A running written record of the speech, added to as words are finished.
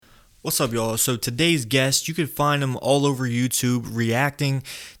What's up, y'all? So today's guest, you can find him all over YouTube reacting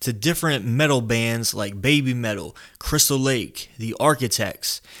to different metal bands like Baby Metal, Crystal Lake, The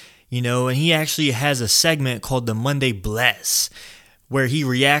Architects, and he actually has a segment called the Monday Bless, where he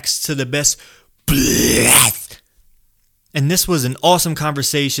reacts to the best bless. And this was an awesome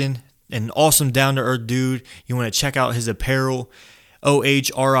conversation, an awesome down-to-earth dude. You want to check out his apparel,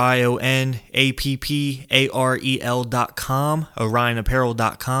 OHRION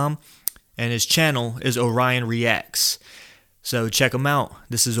OrionApparel.com, and his channel is Orion Reacts. So check him out.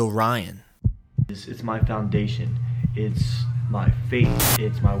 This is Orion. It's my foundation. It's my faith.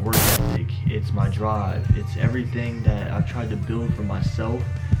 It's my work ethic. It's my drive. It's everything that I've tried to build for myself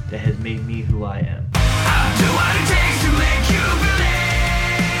that has made me who I am. I'll do what it takes to make you believe.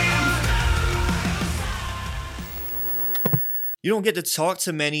 You don't get to talk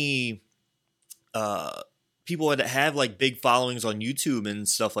to many people that have like big followings on YouTube and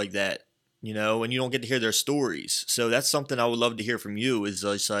stuff like that, and you don't get to hear their stories. So that's something I would love to hear from you, is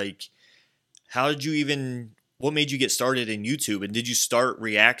just like, what made you get started in YouTube, and did you start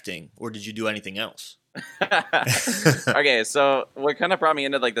reacting or did you do anything else? Okay, so what kind of brought me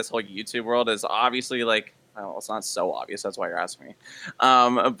into like this whole YouTube world is obviously like, well, it's not so obvious, that's why you're asking me.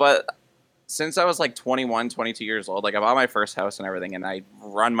 But since I was like 21, 22 years old, like I bought my first house and everything, and I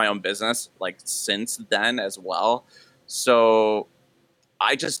run my own business like since then as well. So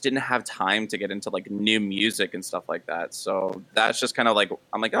I just didn't have time to get into like new music and stuff like that. So that's just kind of like,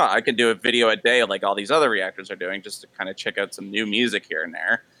 I'm like, oh, I could do a video a day like all these other reactors are doing, just to kind of check out some new music here and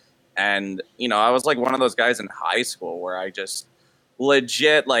there. And, I was like one of those guys in high school where I just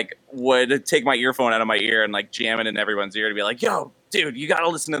legit like would take my earphone out of my ear and like jam it in everyone's ear to be like, yo, dude, you got to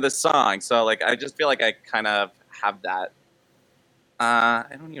listen to this song. So like, I just feel like I kind of have that, I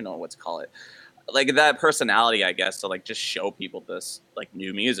don't even know what to call it, like that personality, I guess, to like just show people this like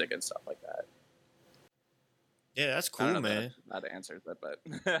new music and stuff like that. Yeah, that's cool, man. That answers it, but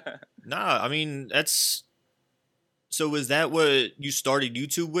nah, I mean, so is that what you started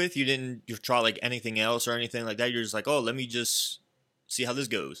YouTube with? You try like anything else or anything like that? You're just like, oh, let me just see how this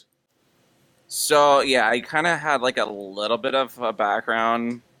goes. So yeah, I kind of had like a little bit of a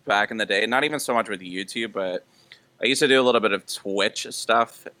background back in the day, not even so much with YouTube, but I used to do a little bit of Twitch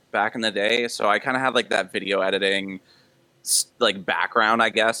stuff back in the day. So I kind of had like that video editing like background, I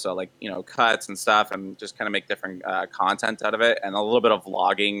guess. So like, cuts and stuff, and just kind of make different content out of it, and a little bit of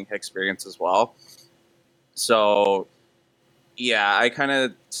vlogging experience as well. So yeah, I kind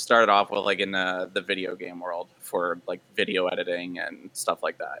of started off with like in the video game world for like video editing and stuff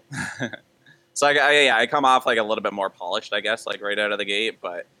like that. So I come off like a little bit more polished, I guess, like right out of the gate.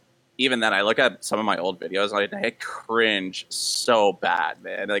 But even then, I look at some of my old videos and I cringe so bad,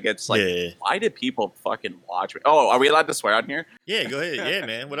 man. Like it's like, yeah. Why did people fucking watch me? Oh, are we allowed to swear on here? Yeah, go ahead. Yeah,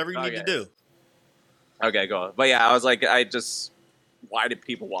 man. Whatever you need to do. Okay, go. But yeah, I was like, why did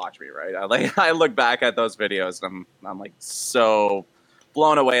people watch me, right? I look back at those videos and I'm like so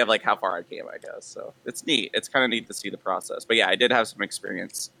blown away of like how far I came, I guess. So it's neat. It's kind of neat to see the process. But yeah, I did have some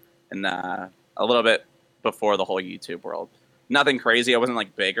experience in a little bit before the whole YouTube world. Nothing crazy. I wasn't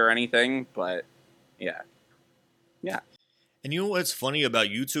like big or anything, but yeah. Yeah. And you know what's funny about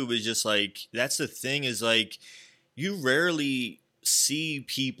YouTube is just like, that's the thing, is like, you rarely see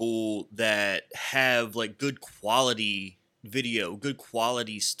people that have like good quality video, good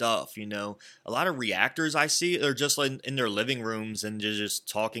quality stuff. A lot of reactors I see are just like in their living rooms and they're just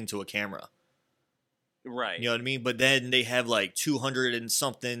talking to a camera, right? You know what I mean? But then they have like 200 and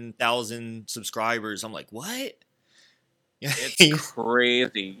something thousand subscribers. I'm like, what? It's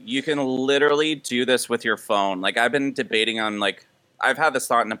crazy. You can literally do this with your phone. Like I've been debating on like, I've had this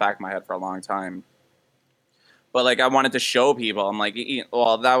thought in the back of my head for a long time, but like I wanted to show people. I'm like,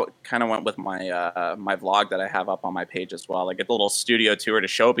 well, that kind of went with my my vlog that I have up on my page as well. Like a little studio tour to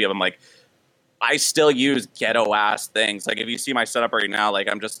show people. I'm like, I still use ghetto ass things. Like if you see my setup right now, like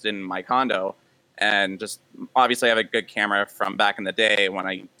I'm just in my condo, and just obviously I have a good camera from back in the day when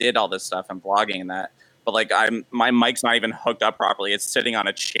I did all this stuff and vlogging and that. But like my mic's not even hooked up properly. It's sitting on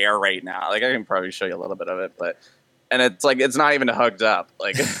a chair right now. Like I can probably show you a little bit of it, and it's like it's not even hooked up.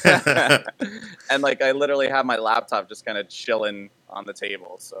 Like and like I literally have my laptop just kind of chilling on the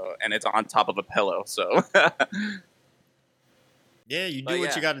table. So, and it's on top of a pillow. So yeah, you do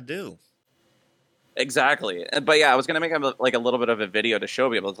what you got to do. Exactly. But yeah, I was going to make like a little bit of a video to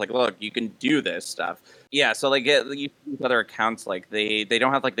show people. It's like, look, you can do this stuff. Yeah, so like you see other accounts, like they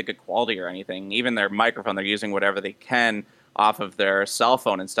don't have like the good quality or anything. Even their microphone, they're using whatever they can off of their cell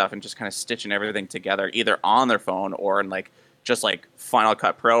phone and stuff, and just kind of stitching everything together either on their phone or in like just like Final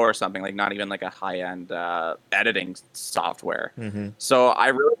Cut Pro or something, like not even like a high-end editing software. Mm-hmm. So I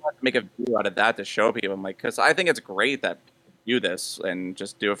really want make a video out of that to show people. I'm like, because I think it's great that you do this and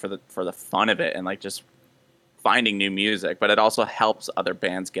just do it for the fun of it and like just finding new music, but it also helps other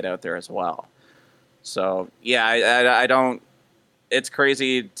bands get out there as well. So yeah, I don't. It's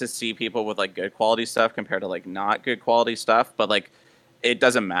crazy to see people with like good quality stuff compared to like not good quality stuff, but like it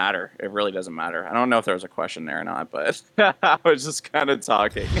doesn't matter. It really doesn't matter. I don't know if there was a question there or not, but I was just kind of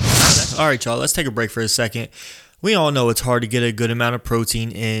talking. All right, y'all, let's take a break for a second. We all know it's hard to get a good amount of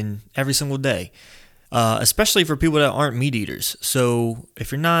protein in every single day, especially for people that aren't meat eaters. So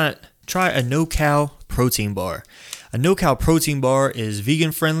if you're not, try a no-cal protein bar. A no-cal protein bar is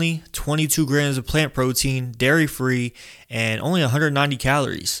vegan-friendly, 22 grams of plant protein, dairy-free, and only 190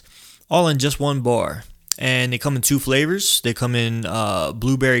 calories, all in just one bar. And they come in two flavors. They come in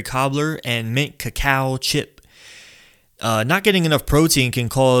blueberry cobbler and mint cacao chip. Not getting enough protein can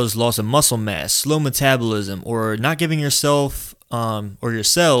cause loss of muscle mass, slow metabolism, or not giving yourself or your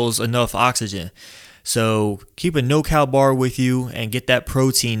cells enough oxygen. So keep a no-cal bar with you and get that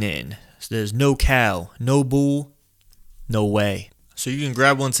protein in. So there's no cow, no bull, no way. So you can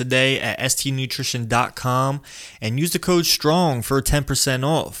grab one today at stnutrition.com and use the code STRONG for 10%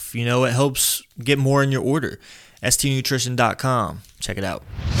 off. You know, it helps get more in your order. stnutrition.com. Check it out.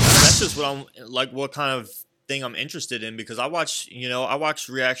 That's just what I'm like, what kind of thing I'm interested in, because I watch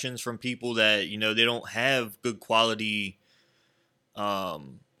reactions from people that, you know, they don't have good quality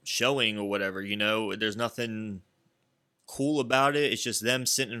showing or whatever, you know. There's nothing cool about it. It's just them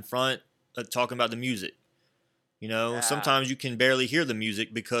sitting in front talking about the music. You know, sometimes you can barely hear the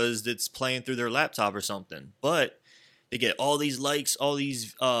music because it's playing through their laptop or something. But they get all these likes, all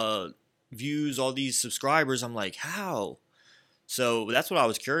these views, all these subscribers. I'm like, how? So that's what I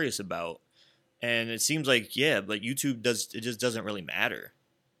was curious about. And it seems like, yeah, but YouTube just doesn't really matter.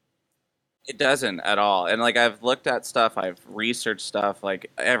 It doesn't at all. And like I've looked at stuff, I've researched stuff. Like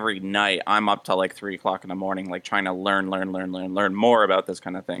every night, I'm up till like 3 o'clock in the morning, like trying to learn more about this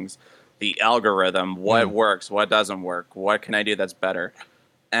kind of things. The algorithm, what works, what doesn't work, what can I do that's better.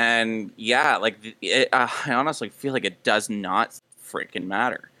 And yeah, like I honestly feel like it does not freaking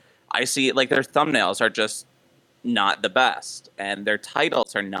matter. I see like their thumbnails are just not the best, and their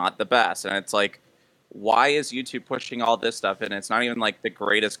titles are not the best, and it's like, why is YouTube pushing all this stuff and it's not even like the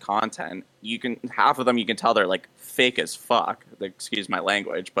greatest content? You can half of them you can tell they're like fake as fuck. Excuse my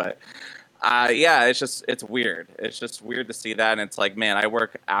language, but yeah, it's weird. It's just weird to see that, and it's like, man, I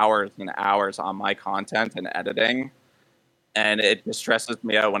work hours and hours on my content and editing, and it just stresses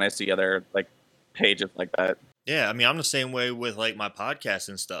me out when I see other like pages like that. Yeah, I mean, I'm the same way with like my podcast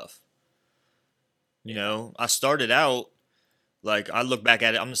and stuff. You know, I started out like, I look back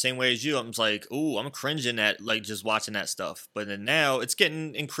at it, I'm the same way as you. I'm just like, ooh, I'm cringing at like just watching that stuff. But then now it's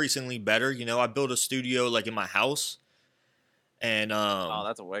getting increasingly better. You know, I built a studio like in my house, and Oh,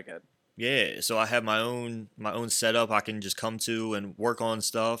 that's a wicked. yeah, so I have my own setup I can just come to and work on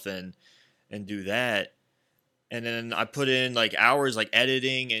stuff and do that. And then I put in like hours like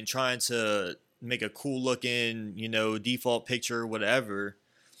editing and trying to make a cool looking, you know, default picture, whatever.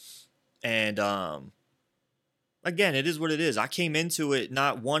 And again, it is what it is. I came into it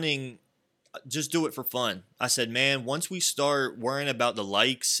not wanting, just do it for fun. I said, man, once we start worrying about the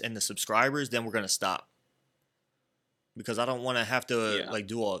likes and the subscribers, then we're going to stop. Because I don't want to have to like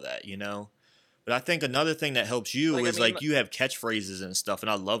do all that, you know? But I think another thing that helps you is like you have catchphrases and stuff, and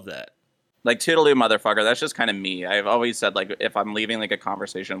I love that. Like, toodaloo, motherfucker. That's just kind of me. I've always said, like, if I'm leaving, like, a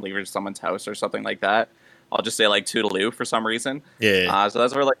conversation, leaving someone's house or something like that, I'll just say, like, toodaloo for some reason. Yeah. So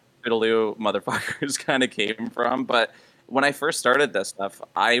that's where, like, toodaloo, motherfuckers kind of came from. But when I first started this stuff,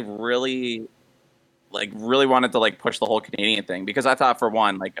 I really wanted to, like, push the whole Canadian thing. Because I thought, for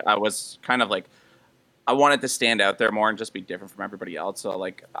one, like, I was kind of, like, I wanted to stand out there more and just be different from everybody else. So,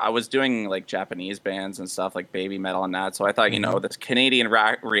 like, I was doing, like, Japanese bands and stuff, like baby metal and that. So I thought, you know, this Canadian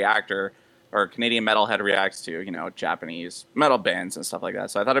reactor or Canadian metalhead reacts to, you know, Japanese metal bands and stuff like that.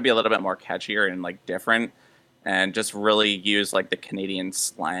 So I thought it'd be a little bit more catchier and, like, different and just really use, like, the Canadian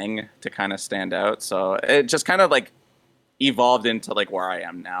slang to kind of stand out. So it just kind of, like, evolved into, like, where I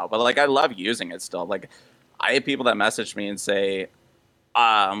am now. But, like, I love using it still. Like, I have people that message me and say,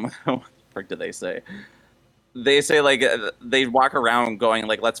 what the frick did they say? They say, like, they walk around going,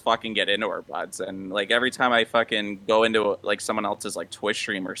 like, let's fucking get into our buds. And, like, every time I fucking go into, like, someone else's, like, Twitch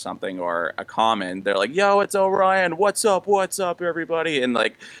stream or something or a comment, they're like, yo, it's Orion. What's up, everybody? And,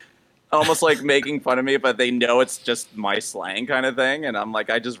 like, almost, like, making fun of me, but they know it's just my slang kind of thing. And I'm like,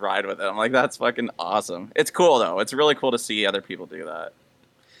 I just ride with it. I'm like, that's fucking awesome. It's cool, though. It's really cool to see other people do that.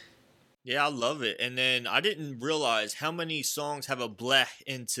 Yeah, I love it. And then I didn't realize how many songs have a bleh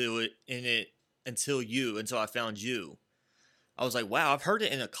in it until I found you. I was like, wow, I've heard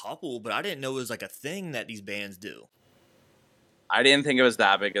it in a couple, but I didn't know it was like a thing that these bands do. I didn't think it was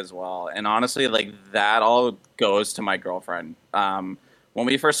that big as well. And honestly, like that all goes to my girlfriend. When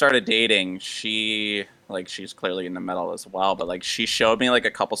we first started dating, she's clearly in the metal as well, but like she showed me like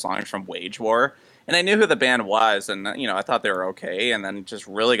a couple songs from Wage War, and I knew who the band was, and I thought they were okay, and then just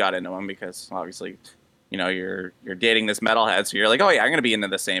really got into them because obviously, you're dating this metalhead, so you're like, oh yeah, I'm gonna be into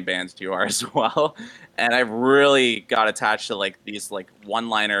the same bands you are as well, and I've really got attached to like these like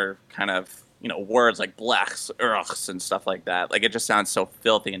one-liner kind of words like blechs, urchs, and stuff like that. Like it just sounds so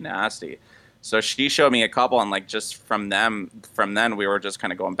filthy and nasty. So she showed me a couple, and like just from then we were just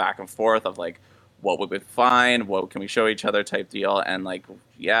kind of going back and forth of like what would we find, what can we show each other type deal, and like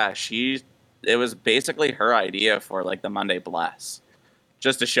yeah, it was basically her idea for like the Monday Bless,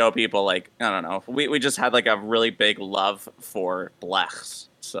 just to show people like I don't know, we just had like a really big love for blechs.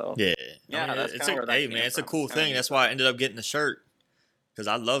 So Yeah, yeah, I mean, that's kind of where that hey came man, it's a from. cool Kinda thing. neat That's though. why I ended up getting the shirt because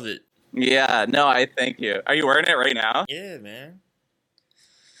I love it. Yeah, no, I thank you. Are you wearing it right now? Yeah, man.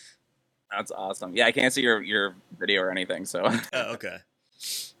 That's awesome. Yeah, I can't see your video or anything, so. Okay.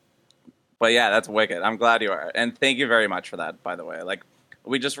 But yeah, that's wicked. I'm glad you are, and thank you very much for that. By the way, like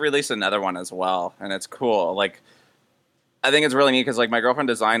we just released another one as well, and it's cool. Like I think it's really neat because like my girlfriend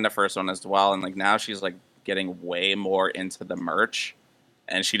designed the first one as well, and like now she's like getting way more into the merch,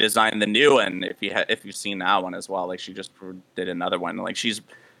 and she designed the new one. If you've seen that one as well, like she just did another one. Like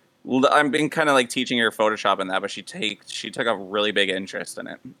I've been kind of like teaching her Photoshop and that, but she took a really big interest in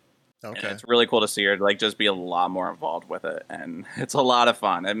it. And Okay. it's really cool to see her like just be a lot more involved with it, and it's a lot of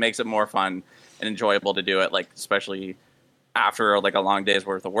fun. It makes it more fun and enjoyable to do it, like especially after like a long day's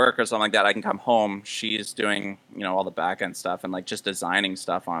worth of work or something like that. I can come home. She's doing all the back end stuff and like just designing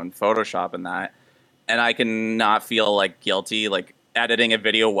stuff on Photoshop and that, and I can not feel like guilty like editing a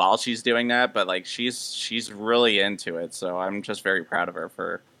video while she's doing that. But like she's really into it, so I'm just very proud of her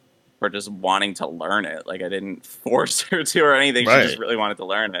for just wanting to learn it. Like I didn't force her to or anything. She just Right. really wanted to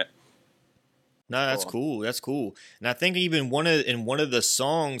learn it. No, that's Cool. cool. That's cool. And I think even one of the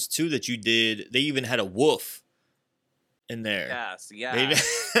songs too that you did, they even had a wolf in there. Yes, They, yeah.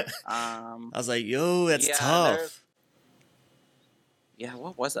 I was like, yo, that's Yeah, there's tough. yeah,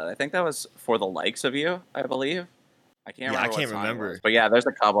 what was that? I think that was For the Likes of You, I believe. I can't Yeah, I remember what can't song it was. remember. But yeah, there's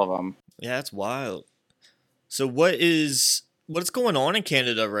a couple of them. Yeah, that's wild. So what's going on in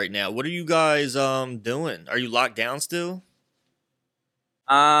Canada right now? What are you guys doing? Are you locked down still?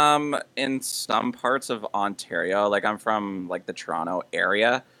 In some parts of Ontario, like I'm from like the Toronto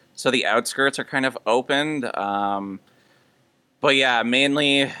area, so the outskirts are kind of opened. But yeah,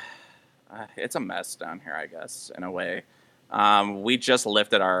 mainly it's a mess down here, I guess, in a way. We just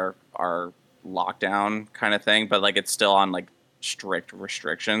lifted our lockdown kind of thing, but like it's still on like strict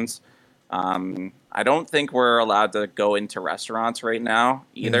restrictions. I don't think we're allowed to go into restaurants right now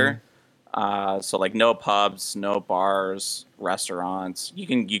Mm-hmm. either. So like no pubs, no bars, restaurants. You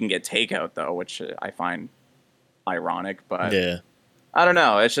can get takeout though, which I find ironic, but Yeah. I don't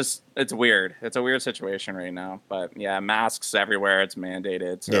know. It's weird. It's a weird situation right now. But yeah, masks everywhere. It's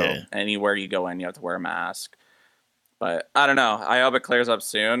mandated. So Yeah. anywhere you go in, you have to wear a mask. But I don't know. I hope it clears up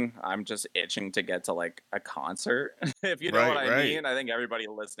soon. I'm just itching to get to like a concert. If you know what Right, I right. mean. I think everybody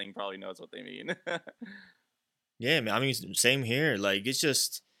listening probably knows what they mean. Yeah, man. I mean, same here. Like, it's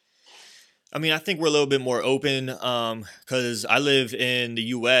just, I mean, I think we're a little bit more open because I live in the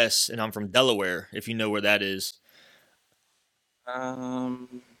U.S. and I'm from Delaware, if you know where that is.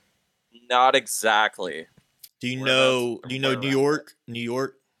 um, not exactly. Do you know Where New around it? York? New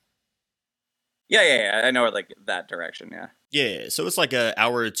York? Yeah. I know it like that direction. Yeah. Yeah, so it's like an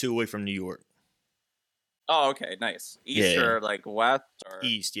hour or two away from New York. Oh, okay, nice. East Yeah, or like west or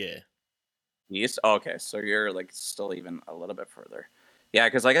east. Yeah, east? Oh, okay, so you're like still even a little bit further. Yeah,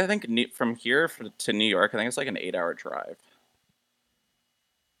 because like I think from here to New York, I think it's like an 8 hour drive.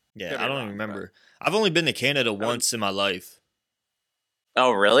 yeah. Could I be don't even wrong, but remember. I've only been to Canada I would. once in my life.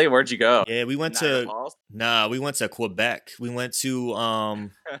 Oh, really? Where'd you go? Yeah, we went Niagara to Falls. we went to Quebec. We went to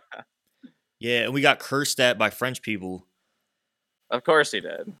yeah, and we got cursed at by French people. Of course he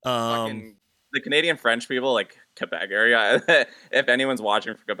did. Um, Fucking the Canadian French people, like Quebec area. If anyone's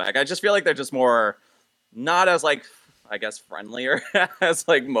watching from Quebec, I just feel like they're just more not as like I guess friendlier as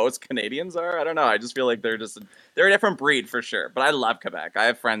like most Canadians are. I don't know. I just feel like they're a different breed for sure. But I love Quebec. I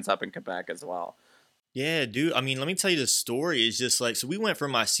have friends up in Quebec as well. yeah, dude. I mean, let me tell you the story. It's just like so. We went for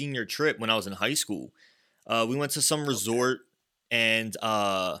my senior trip when I was in high school. We went to some Okay. resort, and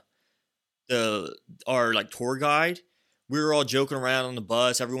the our like tour guide. We were all joking around on the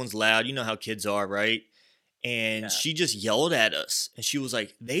bus. Everyone's loud. You know how kids are, right? And Yeah. she just yelled at us, and she was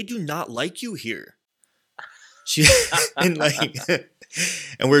like, "They do not like you here." She and like,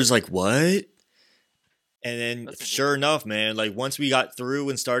 and we're just like, what? And then That's sure weird. enough, man, like once we got through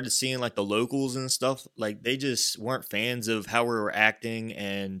and started seeing like the locals and stuff, like they just weren't fans of how we were acting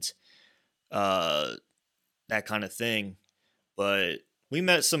and uh that kind of thing. But we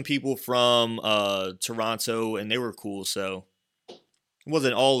met some people from Toronto and they were cool, so it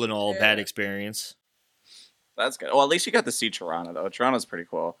wasn't all in all a bad Yeah, experience. that's good. Well, at least you got to see Toronto though. Toronto's pretty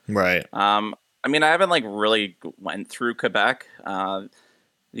cool. Right. I mean, I haven't like really went through Quebec.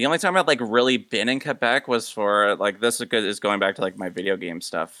 The only time I've like really been in Quebec was for like this is good is going back to like my video game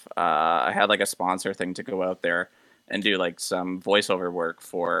stuff. I had like a sponsor thing to go out there and do like some voiceover work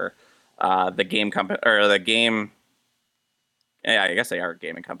for the game company or the game. Yeah, I guess they are a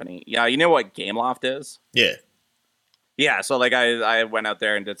gaming company. Yeah, you know what Gameloft is? Yeah. Yeah, so like I went out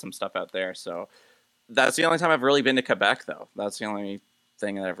there and did some stuff out there. So that's the only time I've really been to Quebec though. That's the only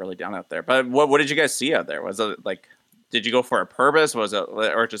thing that I've really done out there. But what did you guys see out there? Was it like did you go for a purpose? Was it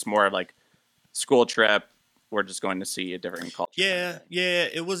or just more like school trip? We're just going to see a different culture kind of Yeah, thing. yeah,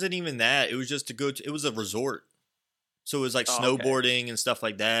 it wasn't even that. It was just to go to, it was a resort. So it was like Oh, okay. snowboarding and stuff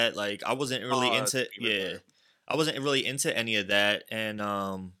like that. Like I wasn't really Oh, into, ski yeah. resort. I wasn't really into any of that and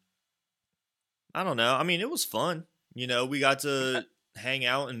I don't know. I mean, it was fun. You know, we got to hang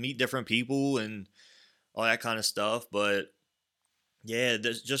out and meet different people and all that kind of stuff, but yeah,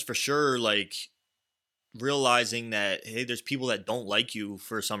 there's just for sure like realizing that hey, there's people that don't like you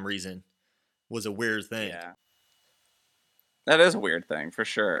for some reason was a weird thing. Yeah, that is a weird thing for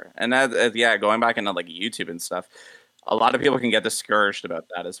sure. And that yeah, going back into like YouTube and stuff, a lot of people can get discouraged about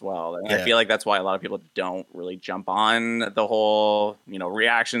that as well. And I Yeah. feel like that's why a lot of people don't really jump on the whole,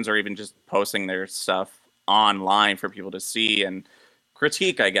 reactions or even just posting their stuff online for people to see and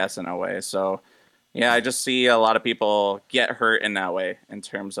critique, I guess, in a way. So, yeah, I just see a lot of people get hurt in that way in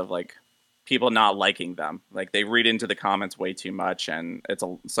terms of like people not liking them. Like they read into the comments way too much and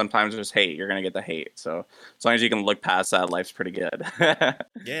sometimes there's hate. You're going to get the hate. So, as long as you can look past that, life's pretty good.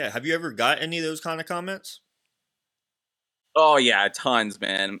 Yeah. Have you ever got any of those kind of comments? Oh yeah, tons,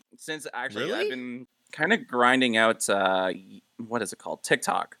 man. Since actually I've Really? been kind of grinding out what is it called?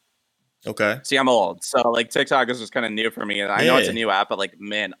 TikTok. Okay. See, I'm old. So like TikTok is just kind of new for me. And I know it's a Yeah. new app, but like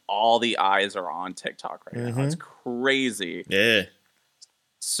man, all the eyes are on TikTok right now. It's Mm-hmm. crazy. Yeah.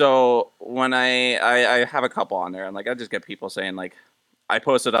 So when I have a couple on there and like I just get people saying like I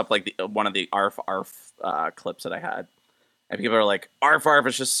posted up like one of the arf clips that I had. And people are like, arf arf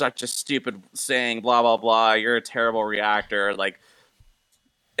is just such a stupid saying, blah blah blah. You're a terrible reactor. Like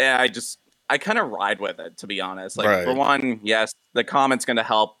yeah, I kind of ride with it to be honest. Like for Right. one, yes, the comment's gonna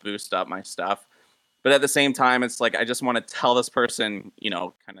help boost up my stuff, but at the same time, it's like I just want to tell this person,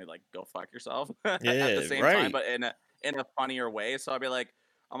 kind of like go fuck yourself at the Yeah. same time, Right. but in a funnier way. So I'll be like,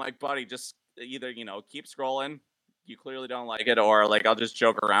 I'm like, buddy, just either keep scrolling. You clearly don't like it, or like I'll just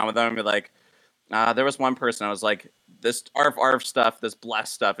joke around with them and be like, there was one person I was like, this arf arf stuff, this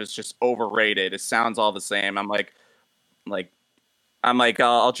blessed stuff is just overrated. It sounds all the same. Like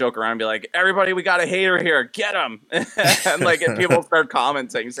I'll joke around and be like, everybody, we got a hater here, get him. And like, if people start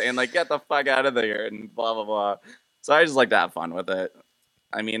commenting saying like, get the fuck out of there and blah, blah, blah. So I just like to have fun with it.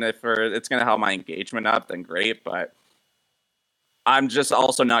 I mean, if it's going to help my engagement up, then great. But I'm just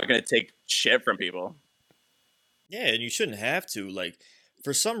also not going to take shit from people. Yeah, and you shouldn't have to. Like,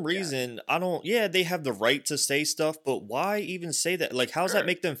 for some Yeah, reason, I don't. Yeah, they have the right to say stuff, but why even say that? Like, how's that sure.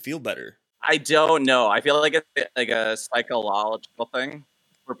 make them feel better? I don't know. I feel like it's like a psychological thing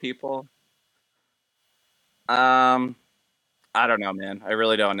for people. Um, I don't know, man. I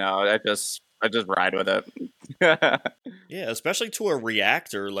really don't know. I just ride with it. Yeah, especially to a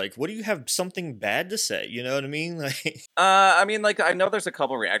reactor. Like, what do you have something bad to say? You know what I mean? Like, I mean, like, I know there's a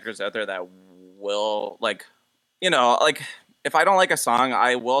couple reactors out there that will, like, like, if I don't like a song,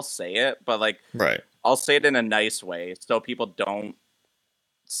 I will say it, but, like, right. I'll say it in a nice way so people don't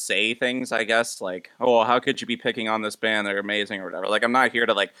say things, I guess, like, oh, how could you be picking on this band? They're amazing or whatever. Like, I'm not here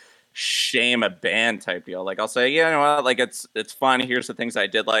to, like, shame a band type deal. Like, I'll say, yeah, you know what? Like, it's fun. Here's the things I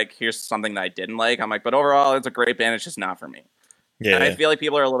did like. Here's something that I didn't like. I'm like, but overall, it's a great band. It's just not for me. And I Yeah. feel like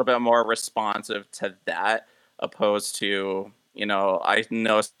people are a little bit more responsive to that opposed to, I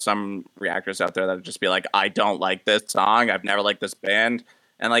know some reactors out there that would just be like, I don't like this song. I've never liked this band.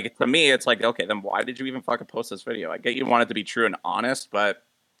 And like to me, it's like, okay, then why did you even fucking post this video? I get you want it to be true and honest, but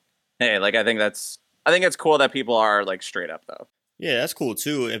hey, like I think it's cool that people are like straight up though. Yeah, that's cool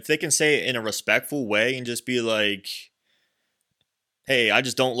too. If they can say it in a respectful way and just be like, hey, I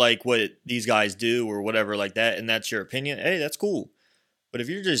just don't like what these guys do or whatever like that, and that's your opinion, hey, that's cool. But if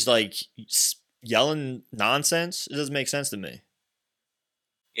you're just like yelling nonsense, it doesn't make sense to me.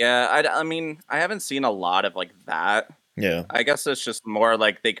 Yeah, I mean, I haven't seen a lot of like that. Yeah. I guess it's just more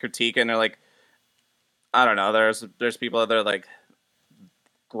like they critique and they're like, I don't know. There's people that are like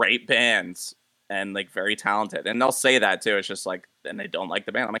great bands and like very talented, and they'll say that too. It's just like, and they don't like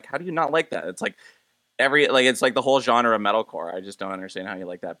the band. I'm like, how do you not like that? It's like it's like the whole genre of metalcore. I just don't understand how you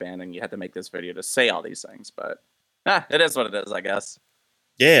like that band, and you had to make this video to say all these things. But it is what it is, I guess.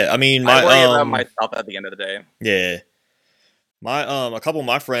 Yeah, I mean I my worry about myself at the end of the day. yeah. My a couple of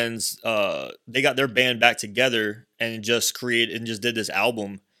my friends they got their band back together and just did this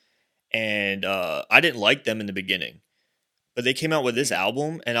album, and I didn't like them in the beginning. But they came out with this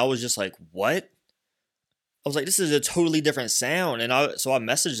album and I was just like, "What?" I was like, "This is a totally different sound." And I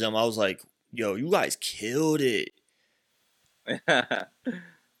messaged them. I was like, "Yo, you guys killed it."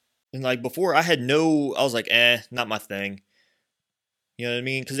 And like before I was like, not my thing. You know what I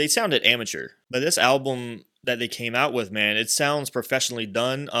mean? Because they sounded amateur. But this album that they came out with, man, it sounds professionally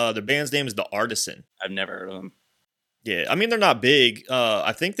done. The band's name is The Artisan. I've never heard of them. Yeah, I mean they're not big.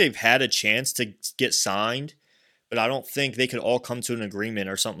 I think they've had a chance to get signed, but I don't think they could all come to an agreement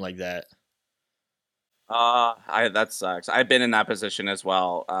or something like that. I that sucks. I've been in that position as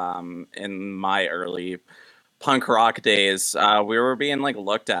well. In my early punk rock days, we were being like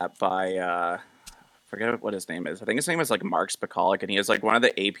looked at by forget what his name is. I think his name is like Mark Spicolic, and he is like one of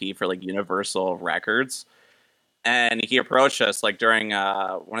the AP for like Universal Records. And he approached us like during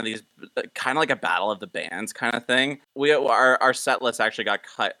one of these kind of like a battle of the bands kind of thing. Our set list actually got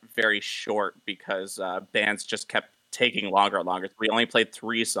cut very short because bands just kept taking longer and longer. We only played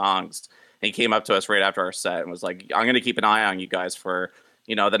 3 songs. And he came up to us right after our set and was like, "I'm going to keep an eye on you guys for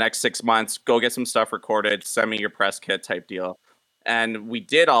the next 6 months. Go get some stuff recorded. Send me your press kit type deal." And we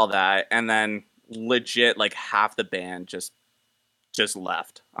did all that, and then legit like half the band just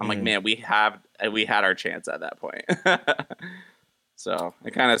left. I'm like, Mm. man, we had our chance at that point. So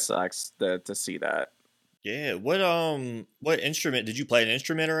it kind of sucks to see that. Yeah. What instrument did you play? An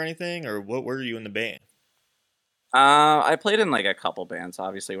instrument or anything, or what were you in the band? I played in like a couple bands,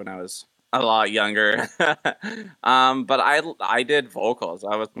 obviously, when I was a lot younger. But I did vocals.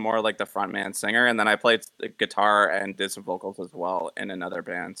 I was more like the frontman singer, and then I played the guitar and did some vocals as well in another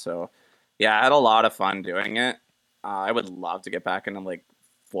band. So yeah, I had a lot of fun doing it. I would love to get back into like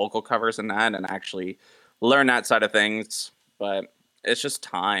vocal covers and that, and actually learn that side of things. But it's just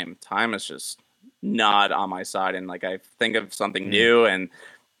time. Time is just not on my side, and like I think of something Mm. new, and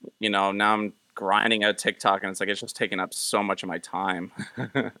now I'm grinding out TikTok, and it's like it's just taking up so much of my time.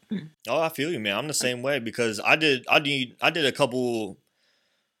 Oh, I feel you, man. I'm the same way because I did a couple.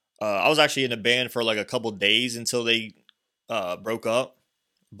 I was actually in a band for like a couple days until they broke up.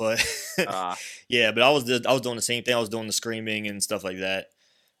 But uh, yeah, but I was doing the same thing. I was doing the screaming and stuff like that.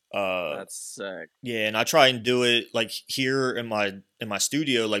 Uh, that's sick. yeah, and I try and do it like here in my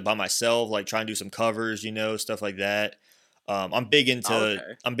studio, like by myself, like try and do some covers, stuff like that. Okay. I'm big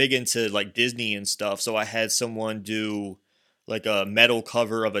into like Disney and stuff. So I had someone do like a metal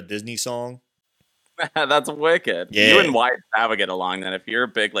cover of a Disney song. That's wicked. You and Yeah. Wyatt would get along then. If you're a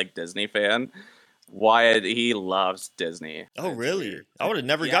big like Disney fan, Wyatt, he loves Disney. Oh, It's weird. really? I would have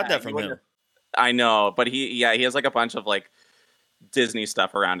never got Yeah, that you from wouldn't. him. I know, but he has like a bunch of like Disney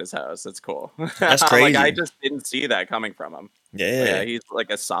stuff around his house. It's cool. That's Like I crazy. just didn't see that coming from him. But yeah, Yeah. he's like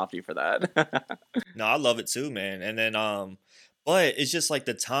a softie for that. No, I love it too, man. And then but it's just like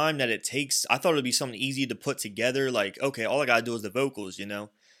the time that it takes. I thought it'd be something easy to put together like okay, all I got to do is the vocals.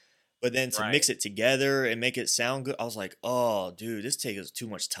 But then to Right. mix it together and make it sound good, I was like, "Oh, dude, this takes too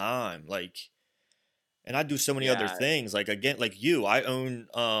much time." Like and I do so many other Yeah. things. Like again, like you, I own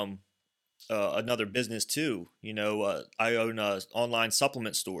another business too. I own a online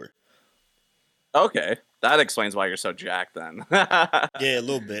supplement store. Okay. That explains why you're so jacked then. Yeah, a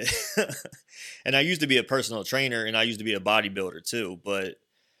little bit. And I used to be a personal trainer and I used to be a bodybuilder too, but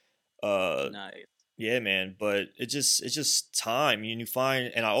uh Nice. yeah, man, but it's just time. You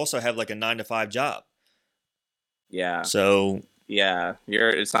find and I also have like a 9 to 5 job. Yeah. So, Yeah.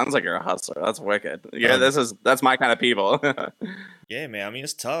 It sounds like you're a hustler. That's wicked. Yeah, um that's my kind of people. yeah, man, I mean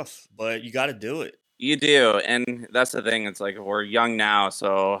it's tough, but you got to do it. You do, and that's the thing. It's like we're young now,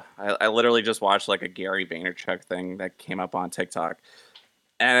 so I literally just watched like a Gary Vaynerchuk thing that came up on TikTok,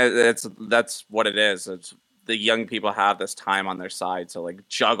 and that's what it is. It's the young people have this time on their side to like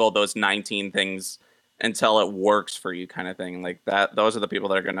juggle those 19 things until it works for you, kind of thing. Like that, those are the people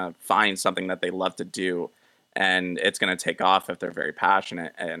that are gonna find something that they love to do, and it's gonna take off if they're very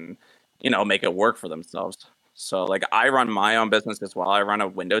passionate and make it work for themselves. So like I run my own business as well. I run a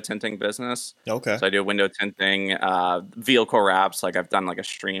window tinting business. Okay. So I do window tinting, vehicle wraps. Like I've done like a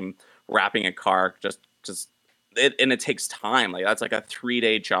stream wrapping a car just and it takes time. Like that's like a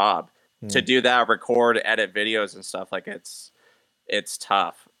 3-day job to Hmm. do that, record, edit videos and stuff. Like it's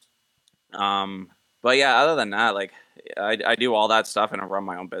tough. Um, but yeah, other than that, like I do all that stuff and I run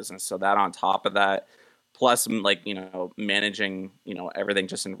my own business. So that on top of that, plus like managing everything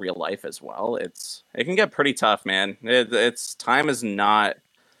just in real life as well. It can get pretty tough, man. It's time is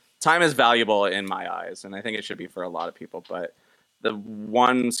valuable in my eyes, and I think it should be for a lot of people. But the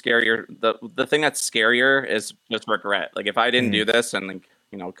thing that's scarier is just regret. Like if I didn't Hmm. do this, and like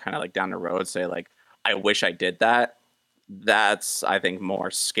kind of like down the road, say like I wish I did that. That's I think more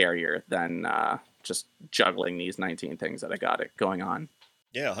scarier than just juggling these 19 things that I got it going on.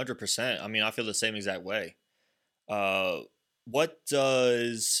 Yeah, 100%. I mean, I feel the same exact way. Uh, what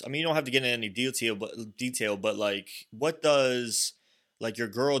does? I mean, you don't have to get into any detail, but like, what does like your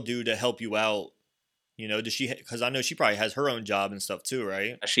girl do to help you out? You know, does she? Because I know she probably has her own job and stuff too,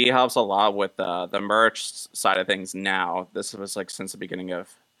 right? She helps a lot with the merch side of things now. This was like since the beginning of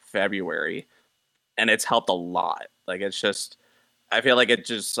February, and it's helped a lot. Like it's just, I feel like it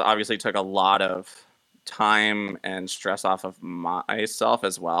just obviously took a lot of time and stress off of myself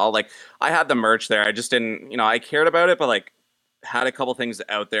as well. Like I had the merch there, I just didn't, I cared about it, but like had a couple things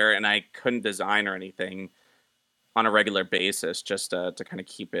out there, and I couldn't design or anything on a regular basis just to kind of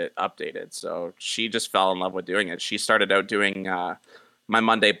keep it updated. So she just fell in love with doing it. She started out doing my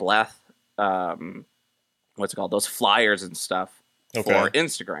Monday Bleth, um, what's it called, those flyers and stuff for Okay.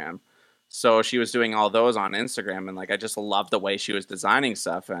 Instagram. So she was doing all those on Instagram, and like I just loved the way she was designing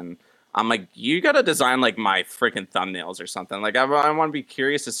stuff. And I'm like, you got to design like my freaking thumbnails or something. Like I want to be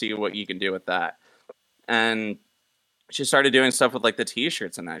curious to see what you can do with that. And she started doing stuff with like the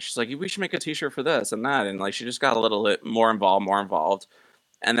t-shirts and that. She's like, we should make a t-shirt for this and that. And like she just got a little bit more involved.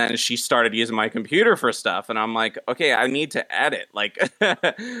 And then she started using my computer for stuff, and I'm like, okay, I need to edit. Like,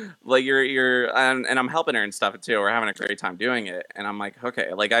 like and I'm helping her and stuff too. We're having a great time doing it, and I'm like,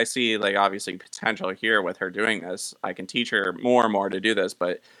 okay, like I see like obviously potential here with her doing this. I can teach her more and more to do this,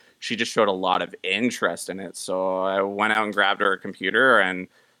 but she just showed a lot of interest in it. So I went out and grabbed her a computer and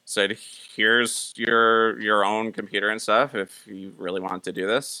said, "Here's your own computer and stuff. If you really want to do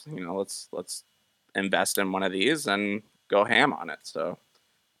this, let's invest in one of these and go ham on it." So.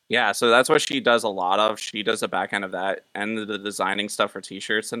 Yeah, so that's what she does a lot of. She does the back end of that and the designing stuff for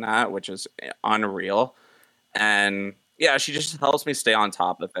t-shirts and that, which is unreal. And yeah, she just helps me stay on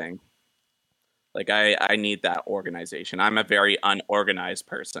top of things. Like I need that organization. I'm a very unorganized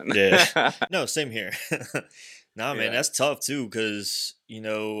person. Yeah. No, same here. Nah, man, Yeah. that's tough too, because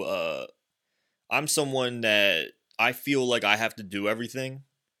I'm someone that I feel like I have to do everything,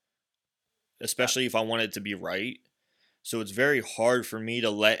 especially if I want it to be right. So it's very hard for me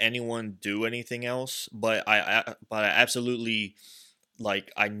to let anyone do anything else. But I absolutely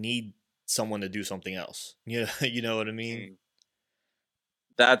like I need someone to do something else. You know what I mean? Mm.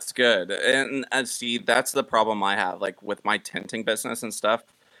 That's good. And see, that's the problem I have like with my tinting business and stuff.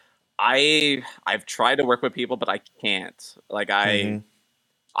 I've tried to work with people, but I can't. Like Hmm.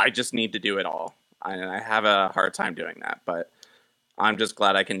 I just need to do it all. And I have a hard time doing that, but I'm just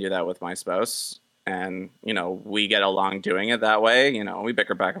glad I can do that with my spouse. And, we get along doing it that way. We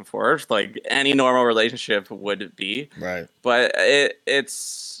bicker back and forth like any normal relationship would be. Right. But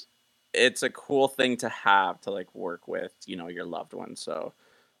it's a cool thing to have to like work with, your loved one. So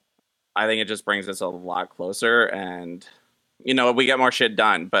I think it just brings us a lot closer, and we get more shit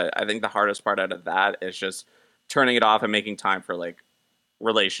done. But I think the hardest part out of that is just turning it off and making time for like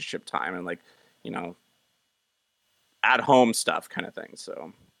relationship time and like, you know, at home stuff kind of thing.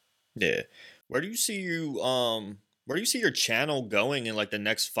 So Yeah. Where do you see where do you see your channel going in like the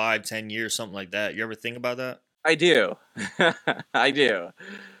next 5, 10 years, something like that? You ever think about that? I do. I do.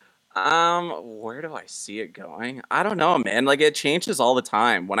 Where do I see it going? I don't know, man. Like it changes all the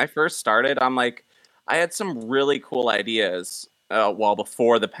time. When I first started, I'm like, I had some really cool ideas. Well,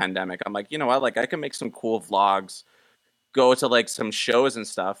 before the pandemic, I'm like, you know what? Like I can make some cool vlogs, go to like some shows and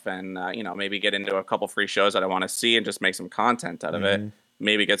stuff, and maybe get into a couple free shows that I want to see, and just make some content out of it. Hmm.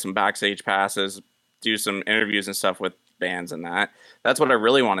 Maybe get some backstage passes, do some interviews and stuff with bands and that. That's what I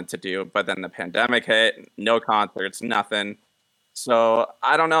really wanted to do. But then the pandemic hit, no concerts, nothing. So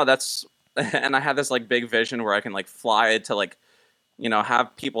I don't know. That's and I had this like big vision where I can like fly to like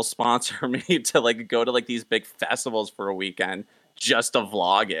have people sponsor me to like go to like these big festivals for a weekend just to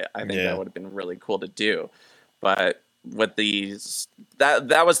vlog it. I think that Yeah. would have been really cool to do. But with these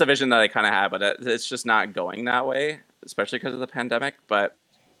that was the vision that I kind of had, but it's just not going that way, especially because of the pandemic. But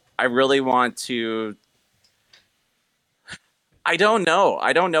I really want to. I don't know.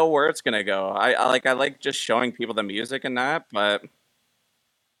 I don't know where it's gonna go. I like just showing people the music and that, but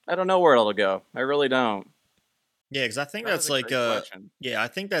I don't know where it'll go. I really don't. Yeah, because I think That is that's a like great question. yeah, I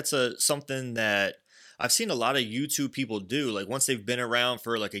think that's a something that I've seen a lot of YouTube people do. Like once they've been around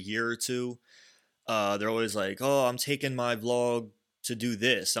for like a year or two, they're always like, "Oh, I'm taking my vlog to do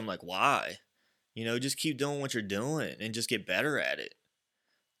this." I'm like, "Why?" Just keep doing what you're doing and just get better at it.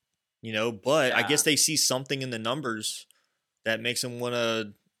 But I guess Yeah. they see something in the numbers that makes them want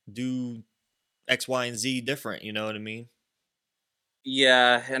to do X, Y, and Z different. You know what I mean?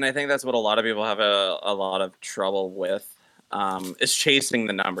 Yeah, and I think that's what a lot of people have a lot of trouble with, is chasing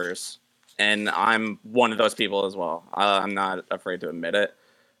the numbers. And I'm one of those people as well. I'm not afraid to admit it.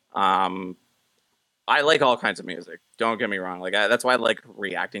 Um, I like all kinds of music. Don't get me wrong. That's why I like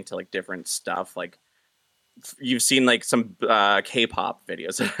reacting to like different stuff. Like you've seen like some K-pop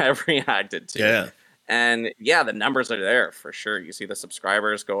videos that I've reacted to, Yeah. and yeah, the numbers are there for sure. You see the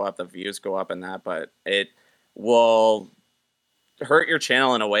subscribers go up, the views go up, and that, but it will hurt your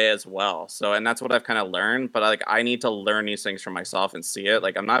channel in a way as well. So, and that's what I've kind of learned. But like, I need to learn these things for myself and see it.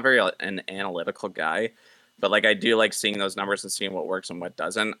 Like, I'm not very an analytical guy, but like, I do like seeing those numbers and seeing what works and what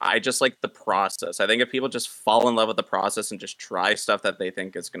doesn't. I just like the process. I think if people just fall in love with the process and just try stuff that they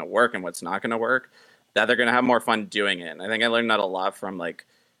think is going to work and what's not going to work, that they're going to have more fun doing it. And I think I learned that a lot from like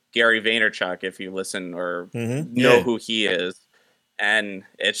Gary Vaynerchuk, if you listen or know Yeah. who he is. And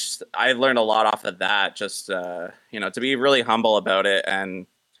I learned a lot off of that. Just to be really humble about it and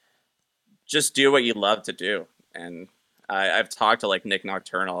just do what you love to do. And I've talked to like Nick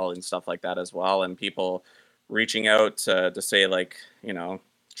Nocturnal and stuff like that as well, and people reaching out to say like,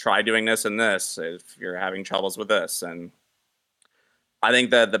 try doing this and this if you're having troubles with this. And I think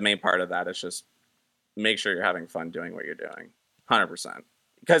that the main part of that is just make sure you're having fun doing what you're doing, 100%.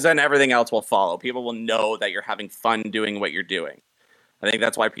 Because then everything else will follow. People will know that you're having fun doing what you're doing. I think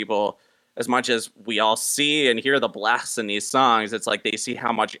that's why people, as much as we all see and hear the blasts in these songs, it's like they see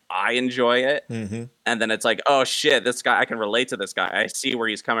how much I enjoy it. Mm-hmm. And then it's like, oh shit, this guy, I can relate to this guy. I see where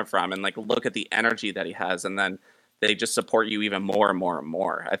he's coming from. And like, look at the energy that he has. And then they just support you even more and more and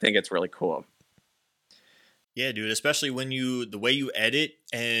more. I think it's really cool. Yeah, dude, especially when the way you edit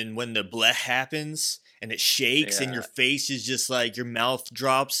and when the bleh happens and it shakes and your Yeah. face is just like your mouth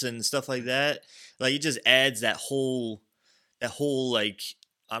drops and stuff like that. Like it just adds that whole like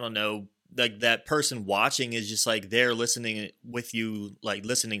I don't know, like that person watching is just like they're listening with you, like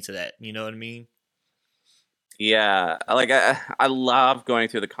listening to that. You know what I mean? Yeah, I love going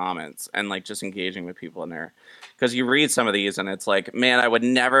through the comments and like just engaging with people in there, because you read some of these and it's like, man, I would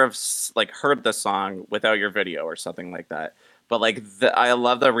never have like heard this song without your video or something like that. But like I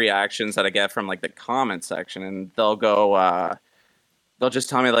love the reactions that I get from like the comment section, and they'll just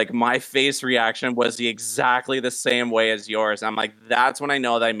tell me like my face reaction was exactly the same way as yours. And I'm like, that's when I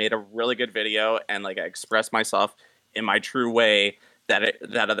know that I made a really good video and like I expressed myself in my true way that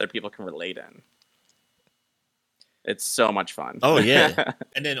other people can relate in. It's so much fun. Oh yeah.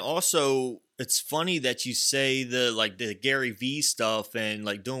 And then also it's funny that you say the Gary V stuff and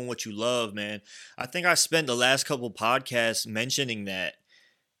like doing what you love, man. I think I spent the last couple podcasts mentioning that.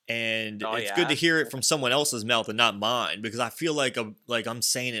 And Oh it's good to yeah. hear it from someone else's mouth and not mine because I feel like I'm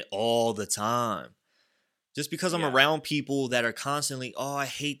saying it all the time. Just because I'm Yeah. around people that are constantly, "Oh, I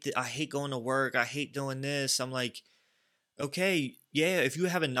hate going to work. I hate doing this." I'm like, "Okay, yeah, if you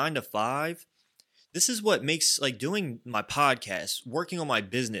have a 9 to 5, this is what makes like doing my podcast, working on my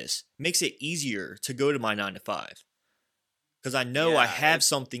business makes it easier to go to my 9 to 5 because I know I Yeah. have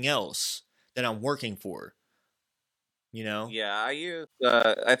something else that I'm working for, you know?" Yeah.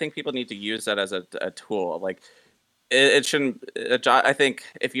 I think people need to use that as a tool. Like it shouldn't. I think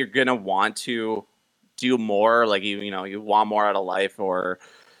if you're gonna want to do more, like you want more out of life, or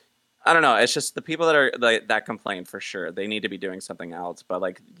I don't know. It's just the people that are like that complain for sure. They need to be doing something else. But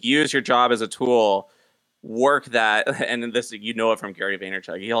like, use your job as a tool, work that, and this it from Gary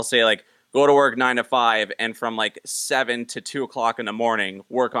Vaynerchuk. He'll say like, go to work 9 to 5, and from like 7 to 2 o'clock in the morning,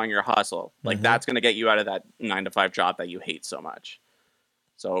 work on your hustle. Like Mhm. that's gonna get you out of that 9 to 5 job that you hate so much.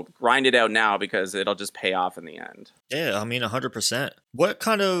 So grind it out now because it'll just pay off in the end. Yeah, I mean 100%. What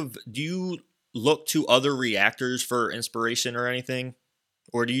kind of do you look to other reactors for inspiration or anything?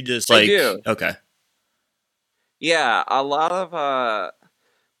 Or do you just I like, do. okay. Yeah, a lot of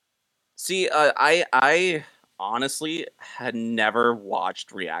see, I honestly had never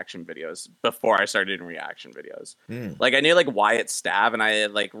watched reaction videos before I started doing reaction videos. Hmm. Like I knew like Wyatt Stav, and I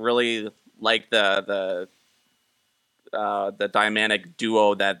like really like the dynamic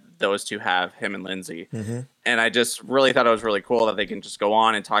duo that those two have, him and Lindsay. Mhm. And I just really thought it was really cool that they can just go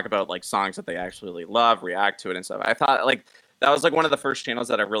on and talk about like songs that they actually really love, react to it and stuff. I thought like that was like one of the first channels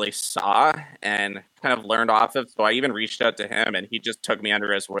that I really saw and kind of learned off of. So I even reached out to him, and he just took me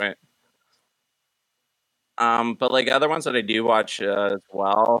under his wing. But like other ones that I do watch as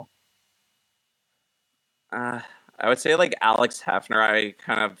well, uh, I would say like Alex Hefner. I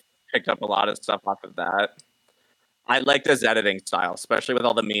kind of picked up a lot of stuff off of that. I liked his editing style, especially with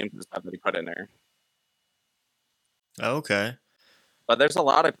all the memes and stuff that he put in there. Okay. But there's a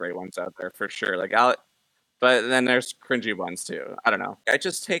lot of great ones out there for sure. Like Alex, but then there's cringy ones too. I don't know. I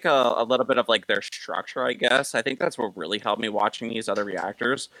just take a little bit of like their structure, I guess. I think that's what really helped me watching these other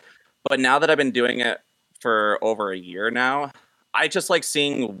reactors. But now that I've been doing it for over a year now, I just like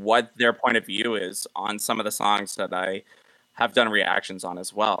seeing what their point of view is on some of the songs that I have done reactions on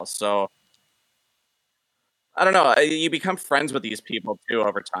as well. So I don't know. You become friends with these people too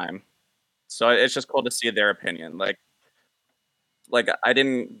over time. So it's just cool to see their opinion. Like I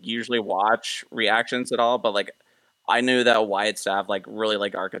didn't usually watch reactions at all, but like I knew that Wyatt Staff like really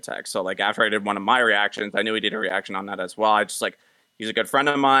like architects. So like after I did one of my reactions, I knew he did a reaction on that as well. I just like he's a good friend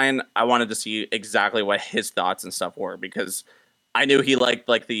of mine. I wanted to see exactly what his thoughts and stuff were because I knew he liked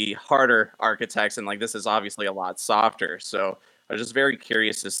like the harder architects and like this is obviously a lot softer. So I was just very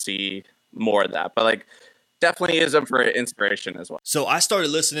curious to see more of that. But like definitely is up for inspiration as well. So I started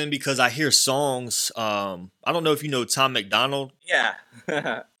listening because I hear songs. I don't know if you know Tom McDonald. Yeah.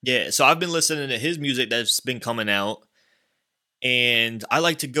 Yeah, so I've been listening to his music that's been coming out, and I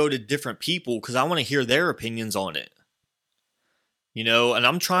like to go to different people because I want to hear their opinions on it. And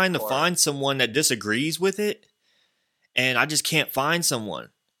I'm Of trying to course. find someone that disagrees with it, and I just can't find someone.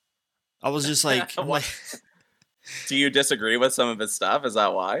 I was just like, I'm What like, do you disagree with some of his stuff? Is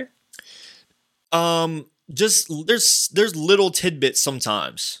that why? just there's little tidbits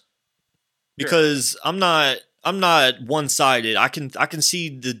sometimes Sure. because I'm not one sided. I can see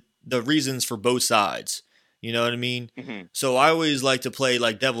the reasons for both sides. You know what I mean? Hmm. So I always like to play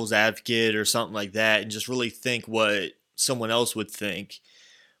like devil's advocate or something like that, and just really think what someone else would think.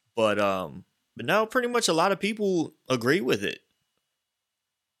 But now pretty much a lot of people agree with it.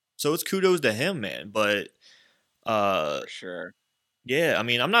 So it's kudos to him, man. But uh For sure. yeah, I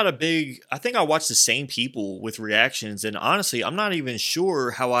mean, I'm not a big. I think I watch the same people with reactions, and honestly, I'm not even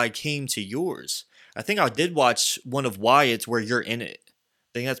sure how I came to yours. I think I did watch one of Wyatt's where you're in it.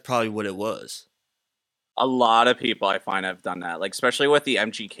 I think that's probably what it was. A lot of people I find have done that, like especially with the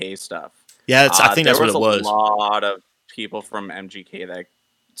MGK stuff. Yeah, I think There that's what was it a was. lot of people from MGK that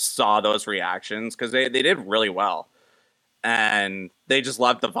saw those reactions because they did really well, and they just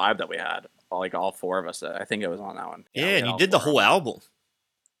loved the vibe that we had. Like all four of us. I think it was on that one. Yeah, Yeah, we and had he all did the four of whole them. album.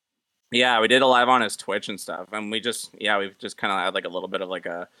 Yeah, we did a live on his Twitch and stuff, and we just kind of had like a little bit of like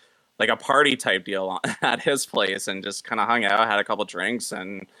a party type deal at his place, and just kind of hung out, had a couple drinks,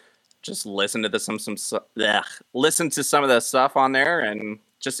 and just listened to listen to some of the stuff on there, and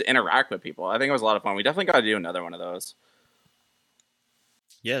just interact with people. I think it was a lot of fun. We definitely got to do another one of those.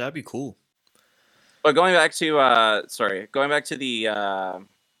 Yeah, that'd be cool. But going back to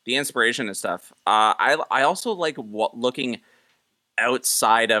the inspiration and stuff. I also like looking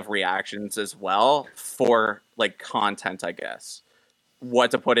outside of reactions as well for like content, I guess.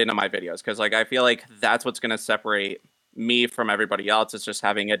 What to put into my videos because like I feel like that's what's going to separate me from everybody else is just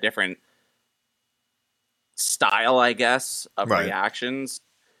having a different style, I guess, of Right. reactions.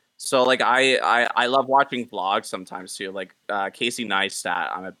 So like I love watching vlogs sometimes too. Like Casey Neistat,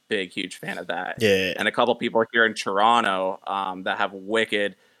 I'm a big huge fan of that, Yeah. and a couple people here in Toronto that have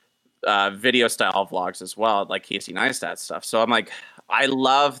wicked video style vlogs as well, like Casey Neistat stuff. So I'm like, I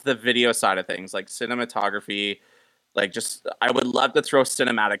love the video side of things, like cinematography. Like, just I would love to throw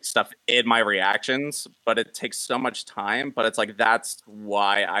cinematic stuff in my reactions, but it takes so much time. But it's like that's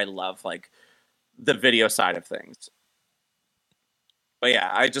why I love like the video side of things. But yeah,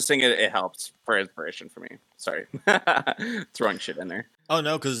 I just think it helps for inspiration for me. Sorry, throwing shit in there. Oh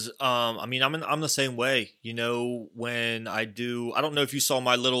no, because I mean, I'm the same way. When I don't know if you saw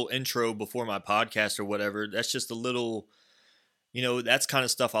my little intro before my podcast or whatever. That's just a little, that's kind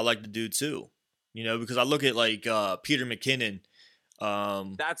of stuff I like to do too. Because I look at like Peter McKinnon,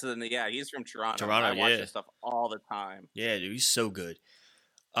 um, Yeah, he's from Toronto. Toronto. I watch Yeah, his stuff all the time. yeah, dude, he's so good.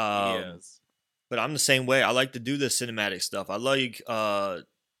 He Um, is. but I'm the same way. I like to do the cinematic stuff. I like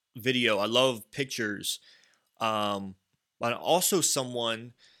video. I love pictures. Um, but I'm also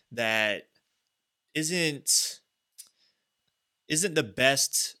someone that isn't isn't the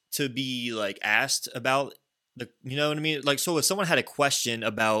best to be like asked about you know what I mean? Like, so if someone had a question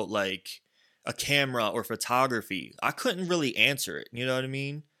about like a camera or photography, I couldn't really answer it. You know what I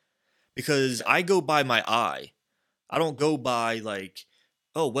mean? Because Yeah, I go by my eye. I don't go by like,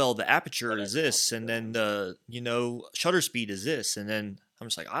 oh well, the aperture what is everyone else this, is and then doing. the shutter speed is this, and then I'm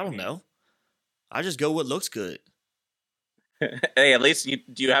just like, I don't Mhm. know. I just go what looks good. Hey, at least you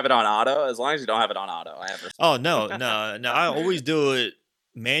do you have it on auto? As long as you don't have it on auto, I have Oh no, no, no. I always do it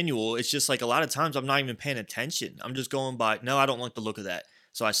manual. It's just like a lot of times I'm not even paying attention. I'm just going by. No, I don't like the look of that,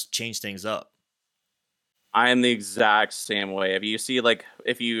 so change things up. I am the exact same way. If you see like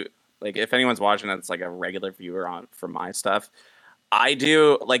if you like if anyone's watching that's like a regular viewer on for my stuff, I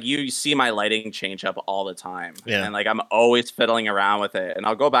do like you see my lighting change up all the time. Yeah. And like I'm always fiddling around with it. And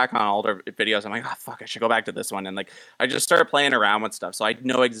I'll go back on older videos. I'm like, oh fuck, I should go back to this one. And like I just start playing around with stuff. So I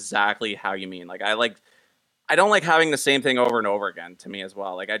know exactly how you mean. I don't like having the same thing over and over again to me as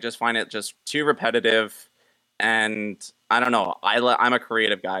well. Like I just find it just too repetitive, and I don't know. I'm a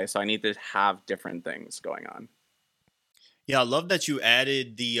creative guy, so I need to have different things going on. Yeah, I love that you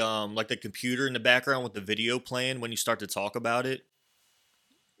added the like the computer in the background with the video playing when you start to talk about it.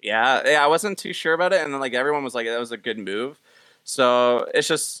 Yeah, yeah, I wasn't too sure about it, and then like everyone was like, that was a good move. So it's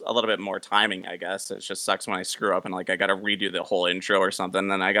just a little bit more timing, I guess. It just sucks when I screw up and like I got to redo the whole intro or something,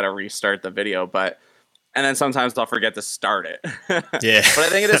 then I got to restart the video. But and then sometimes I'll forget to start it. Yeah. But I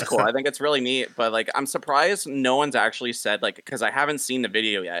think it is cool. I think it's really neat. But like, I'm surprised no one's actually said like because I haven't seen the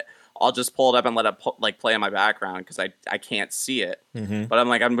video yet. I'll just pull it up and let it like play in my background because I can't see it. Hmm. But I'm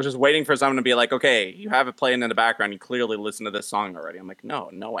like I'm just waiting for someone to be like, okay, you have it playing in the background. You clearly listen to this song already. I'm like, no,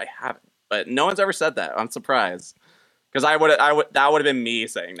 no, I haven't. But no one's ever said that. I'm surprised because I would that would have been me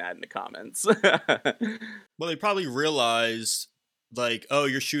saying that in the comments. Well, they probably realize like, oh,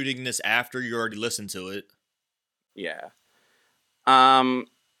 you're shooting this after you already listened to it. Yeah. Um,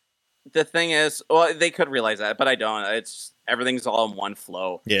 the thing is, well, they could realize that, but I don't. It's everything's all in one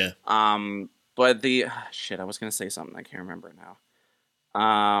flow. Yeah. But the shit, I was gonna say something. I can't remember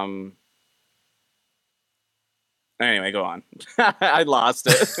now. Anyway, go on. I lost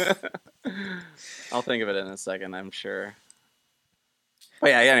it. I'll think of it in a second, I'm sure. But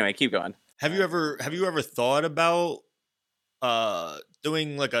yeah, anyway, keep going. Have you ever thought about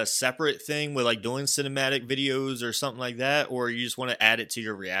doing like a separate thing with like doing cinematic videos or something like that, or you just want to add it to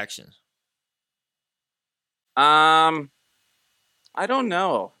your reactions? Um, I don't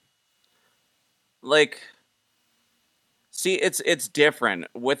know. Like, see, it's different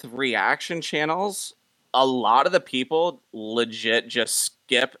with reaction channels. A lot of the people legit just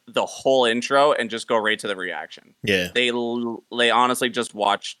skip the whole intro and just go right to the reaction. Yeah. They honestly just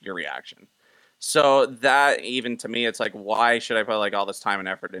watch your reaction. So that even to me, it's like, why should I put like all this time and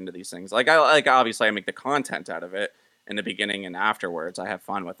effort into these things? Like I like obviously I make the content out of it in the beginning and afterwards. I have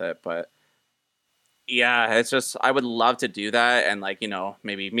fun with it, but yeah, it's just I would love to do that and like,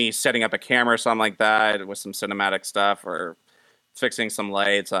 maybe me setting up a camera or something like that with some cinematic stuff or fixing some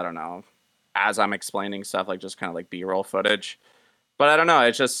lights, I don't know, as I'm explaining stuff like just kind of like B-roll footage. But I don't know,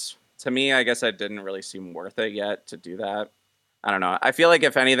 it's just to me, I guess it didn't really seem worth it yet to do that. I don't know. I feel like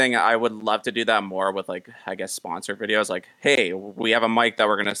if anything, I would love to do that more with like I guess sponsor videos like, "Hey, we have a mic that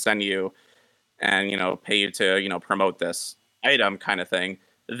we're going to send you and, pay you to, promote this item kind of thing."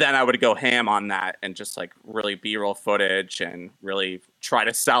 Then I would go ham on that and just like really B-roll footage and really try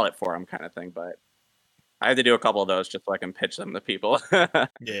to sell it for them kind of thing, but I had to do a couple of those just so I can pitch them to people.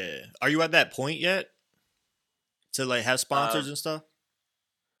 Yeah. Are you at that point yet to like have uh, sponsors and stuff?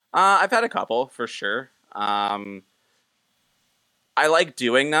 I've had a couple for sure. I like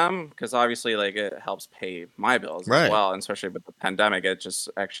doing them because obviously, like, it helps pay my bills as Right. well, and especially with the pandemic, it just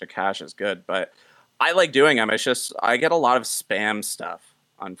extra cash is good. But I like doing them. It's just I get a lot of spam stuff,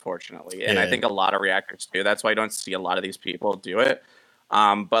 unfortunately, and I Yeah. think a lot of reactors do. That's why I don't see a lot of these people do it.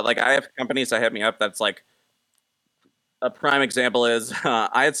 But like, I have companies that hit me up. That's like a prime example is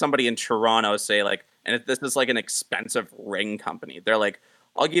I had somebody in Toronto say like, and this is like an expensive ring company. They're like,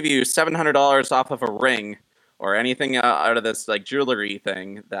 I'll give you $700 off of a ring or anything out of this like jewelry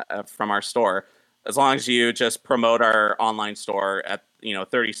thing that from our store, as long as you just promote our online store at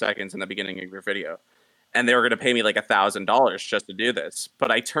 30 seconds in the beginning of your video. And they were going to pay me like $1,000 just to do this,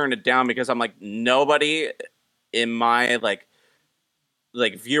 but I turned it down because I'm like nobody in my like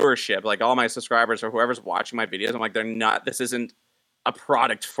viewership, like all my subscribers or whoever's watching my videos, I'm like, they're not, this isn't a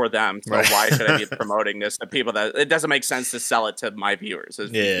product for them. So Right. why should I be promoting this to people that it doesn't make sense to sell it to my viewers,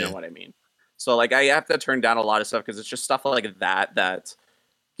 if you know Yeah. what I mean? So like I have to turn down a lot of stuff because it's just stuff like that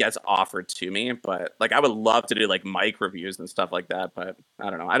gets offered to me. But like I would love to do like mic reviews and stuff like that. But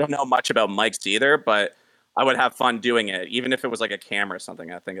I don't know. I don't know much about mics either, but I would have fun doing it. Even if it was like a camera or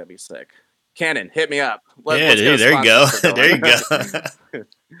something, I think that'd be sick. Canon, hit me up. Yeah, Let's get a dude, there you go. sponsorship There going. you go.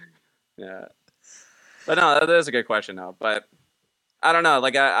 Yeah. But no, that is a good question though. But I don't know.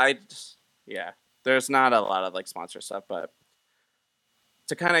 Like I just, yeah, there's not a lot of like sponsor stuff, but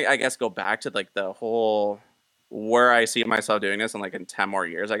to kind of I guess go back to like the whole where I see myself doing this in like in 10 more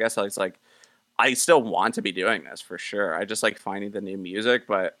years, I guess it's like I still want to be doing this for sure. I just like finding the new music,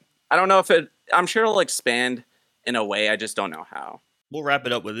 but I don't know if I'm sure it'll expand in a way. I just don't know how. We'll wrap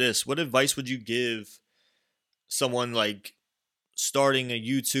it up with this. What advice would you give someone like starting a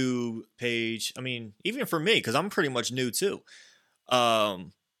YouTube page? I mean, even for me, because I'm pretty much new too.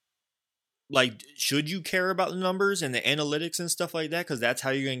 Um, like, should you care about the numbers and the analytics and stuff like that? Because that's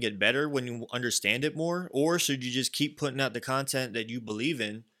how you're gonna get better when you understand it more. Or should you just keep putting out the content that you believe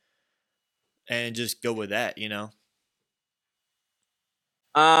in and just go with that? You know?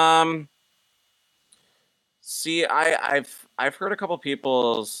 Um, See, I've heard a couple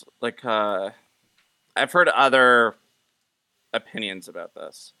people's like I've heard other opinions about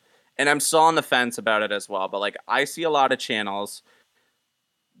this. And I'm still on the fence about it as well, but like I see a lot of channels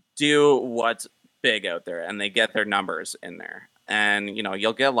do what's big out there and they get their numbers in there. And you know,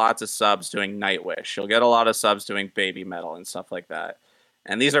 you'll get lots of subs doing Nightwish. You'll get a lot of subs doing baby metal and stuff like that.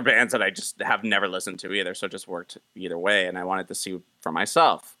 And these are bands that I just have never listened to either, so it just worked either way and I wanted to see for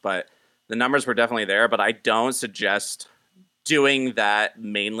myself. But the numbers were definitely there, but I don't suggest doing that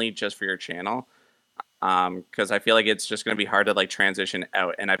mainly just for your channel. Because I feel like it's just going to be hard to like transition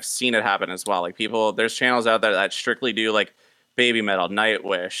out, and I've seen it happen as well. Like people, there's channels out there that strictly do like baby metal,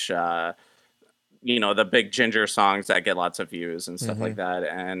 Nightwish, you know, the big Ginger songs that get lots of views and stuff like that,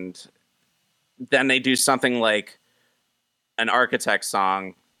 and then they do something like an Architect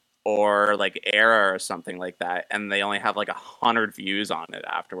song or like Era or something like that, and they only have like 100 views on it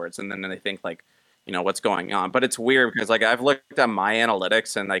afterwards, and then they think like, you know, what's going on? But it's weird because like I've looked at my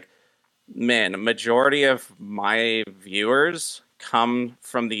analytics and like man, a majority of my viewers come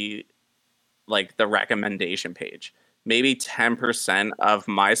from the like the recommendation page. Maybe 10% of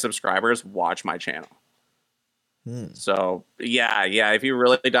my subscribers watch my channel. So yeah, if you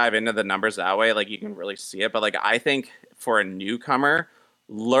really dive into the numbers that way, like you can really see it. But like I think for a newcomer,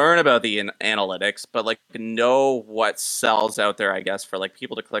 learn about the analytics, but like know what sells out there, I guess, for like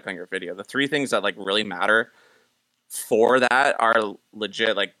people to click on your video. The three things that like really matter for that are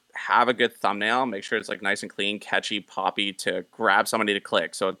legit, like have a good thumbnail, make sure it's like nice and clean, catchy, poppy to grab somebody to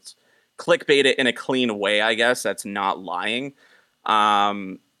click. So it's clickbait it in a clean way, I guess. That's not lying.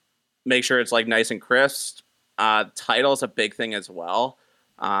 Make sure it's like nice and crisp. Title's a big thing as well.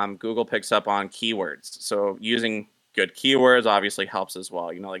 Google picks up on keywords. So using good keywords obviously helps as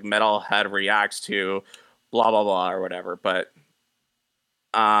well. You know, like metalhead reacts to blah, blah, blah, or whatever. But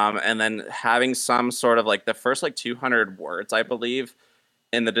and then having some sort of like the first like 200 words, I believe,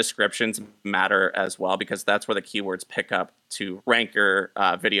 in the descriptions matter as well, because that's where the keywords pick up to rank your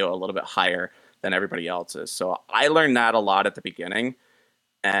video a little bit higher than everybody else's. So I learned that a lot at the beginning,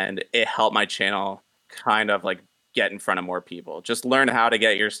 and it helped my channel kind of like get in front of more people. Just learn how to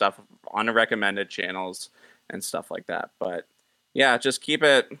get your stuff on the recommended channels and stuff like that. But yeah, just keep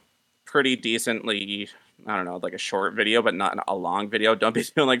it pretty decently, I don't know, like a short video, but not a long video. Don't be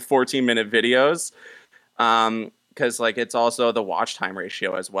doing like 14-minute videos. Because like it's also the watch time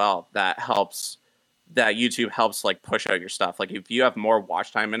ratio as well that helps, that YouTube helps like push out your stuff. Like if you have more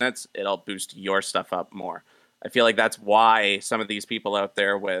watch time minutes, it'll boost your stuff up more. I feel like that's why some of these people out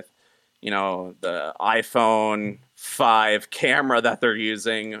there with, you know, the iPhone 5 camera that they're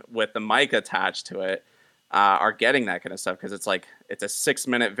using with the mic attached to it are getting that kind of stuff, because it's like it's a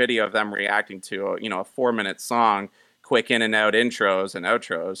 6-minute video of them reacting to you know, a 4-minute song, quick in and out intros and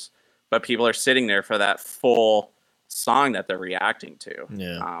outros, but people are sitting there for that full song that they're reacting to.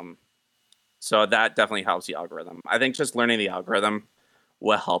 Yeah. So that definitely helps the algorithm. I think just learning the algorithm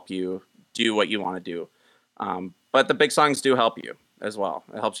will help you do what you want to do. But the big songs do help you as well.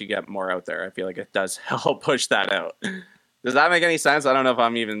 It helps you get more out there. I feel like it does help push that out. Does that make any sense? I don't know if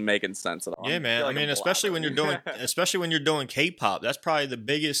I'm even making sense at all. Yeah, man. Like I mean, especially when you're doing K-pop, that's probably the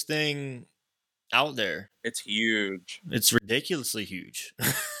biggest thing out there. It's huge. It's ridiculously huge.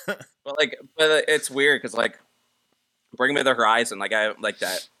 But it's weird because like Bring Me the Horizon, like I like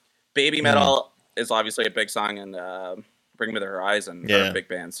that. Baby Metal is obviously a big song, and Bring Me the Horizon, or a big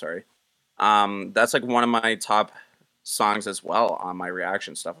band, sorry. That's like one of my top songs as well on my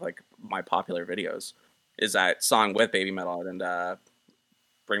reaction stuff, like my popular videos, is that song with Baby Metal and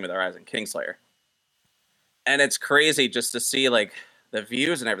Bring Me the Horizon, Kingslayer. And it's crazy just to see like the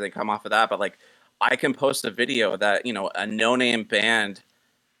views and everything come off of that, but like I can post a video that, you know, a no-name band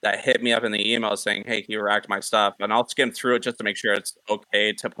that hit me up in the email saying, hey, can you react to my stuff? And I'll skim through it just to make sure it's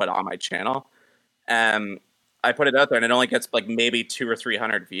okay to put on my channel. And I put it out there and it only gets like maybe 200 or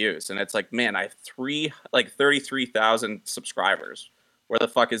 300 views. And it's like, man, I have 33,000 subscribers. Where the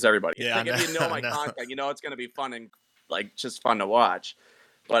fuck is everybody? Yeah, like, if you know my content, you know it's going to be fun and like just fun to watch.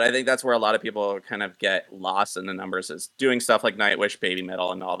 But I think that's where a lot of people kind of get lost in the numbers, is doing stuff like Nightwish, Baby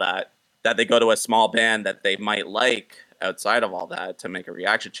Metal, and all that. that they go to a small band that they might like outside of all that to make a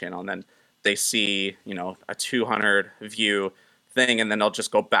reaction channel, and then they see, you know, a 200 view thing, and then they'll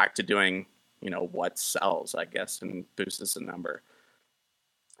just go back to doing, you know, what sells, I guess, and boosts the number.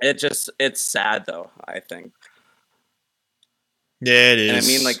 It's sad though, I think. Yeah, it And I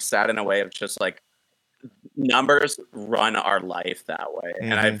mean, is. like, sad in a way of just like numbers run our life that way.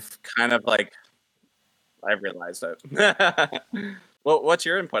 And Mm-hmm. I've kind of like, I've realized it. Well, what's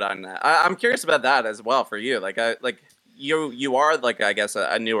your input on that? I'm curious about that as well for you. Like you are like, I guess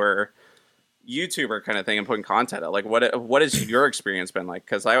a newer YouTuber kind of thing and putting content out. Like, what has your experience been like?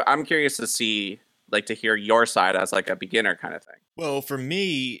 Because I'm curious to see, like, to hear your side as like a beginner kind of thing. Well, for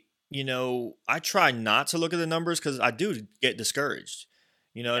me, you know, I try not to look at the numbers because I do get discouraged.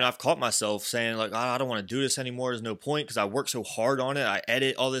 You know, and Yeah. I've caught myself saying like, I don't want to do this anymore. There's no point because I work so hard on it. I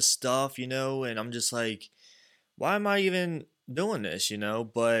edit all this stuff, you know, and I'm just like, why am I even doing this? You know,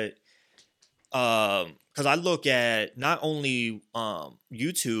 but because I look at not only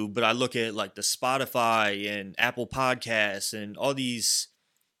YouTube, but I look at like the Spotify and Apple Podcasts and all these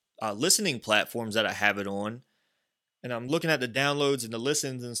listening platforms that I have it on, and I'm looking at the downloads and the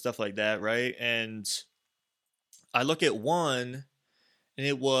listens and stuff like that, right? And I look at one, and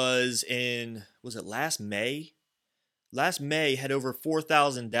it was it last May? Last May had over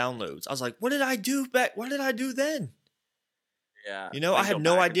 4,000 downloads. I was like, what did I do back? What did I do then? Yeah. You know, I Like, have go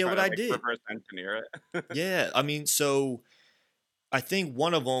no back and idea try what to I like did. reverse engineer it. Yeah, I mean, so I think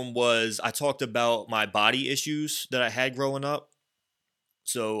one of them was I talked about my body issues that I had growing up.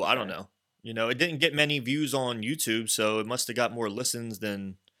 So I don't Okay. know. You know, it didn't get many views on YouTube, so it must have got more listens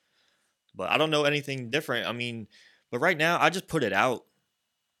than, but I don't know anything different. I mean, but right now I just put it out.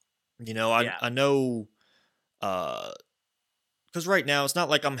 You know, I Yeah. I know uh cuz right now it's not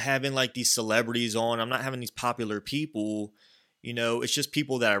like I'm having like these celebrities on. I'm not having these popular people. You know, it's just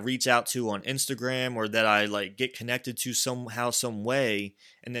people that I reach out to on Instagram or that I like get connected to somehow some way,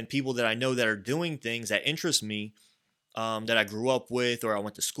 and then people that I know that are doing things that interest me, that I grew up with or I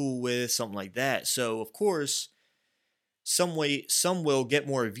went to school with, something like that. So of course, some will get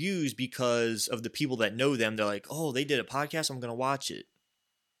more views because of the people that know them. They're like, oh, they did a podcast, I'm gonna watch it.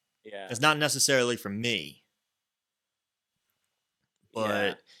 Yeah. It's not necessarily for me, Yeah.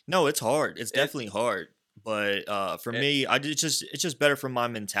 but no, it's hard. It's It definitely hard. But for it me, it's just better for my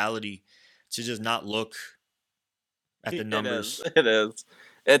mentality to just not look at the it is. numbers. It is.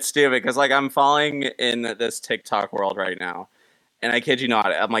 It's stupid because like I'm falling in this TikTok world right now. And I kid you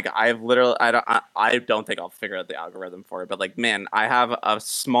not, I'm like, I've literally, I don't think I'll figure out the algorithm for it. But like, man, I have a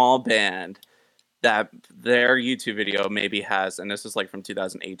small band that their YouTube video maybe has, and this is like from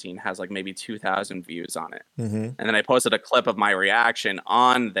 2018, has like maybe 2,000 views on it. Mm-hmm. And then I posted a clip of my reaction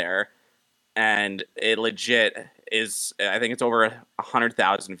on there, and it legit is, I think it's over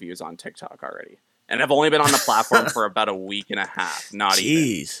 100,000 views on TikTok already. And I've only been on the platform for about a week and a half, not even.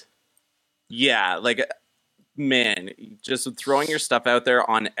 Jeez. Yeah, like, man, just throwing your stuff out there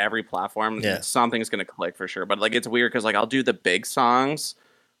on every platform, Yeah. something's gonna click for sure. But like, it's weird because like I'll do the big songs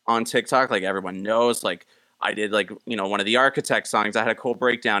on TikTok, like everyone knows. Like I did like, you know, one of the Architect songs. I had a cool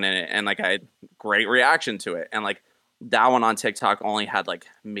breakdown in it, and like I had great reaction to it. And like that one on TikTok only had like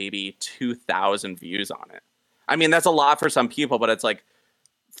maybe 2,000 views on it. I mean, that's a lot for some people, but it's like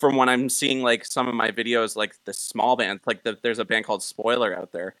from when I'm seeing like some of my videos, like the small bands, like there's a band called Spoiler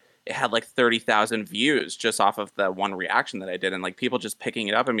out there. It had like 30,000 views just off of the one reaction that I did, and like people just picking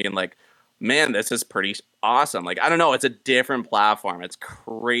it up and being like, "Man, this is pretty awesome!" Like I don't know, it's a different platform. It's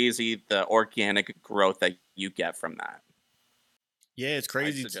crazy the organic growth that you get from that. Yeah, it's I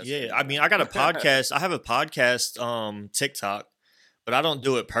crazy. suggest Yeah, doing I mean, I got a that. podcast. I have a podcast, TikTok, but I don't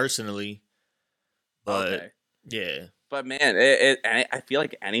do it personally. But Okay, yeah, but man, I feel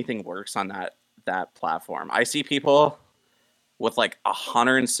like anything works on that platform. I see people with like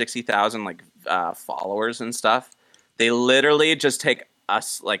 160,000 like followers and stuff. They literally just take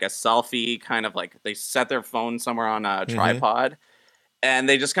us like a selfie, kind of like they set their phone somewhere on a mm-hmm. tripod, and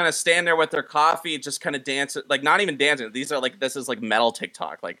they just kind of stand there with their coffee, just kind of dance, like not even dancing. These are like, this is like metal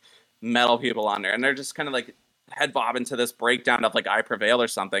TikTok, like metal people on there, and they're just kind of like head bobbing to this breakdown of like I Prevail or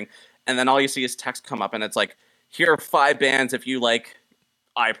something, and then all you see is text come up, and it's like, here are 5 bands if you like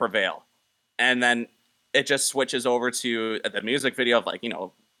I Prevail, and then it just switches over to the music video of like, you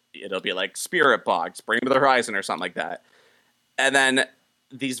know, it'll be like Spirit Box, Bring Me the Horizon or something like that. And then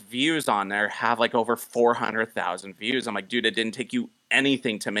these views on there have like over 400,000 views. I'm like, dude, it didn't take you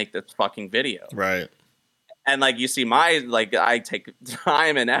anything to make this fucking video. Right. And like, you see my, like, I take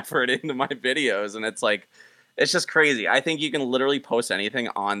time and effort into my videos, and it's like, it's just crazy. I think you can literally post anything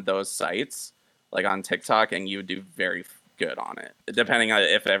on those sites, like on TikTok, and you would do very good on it, depending on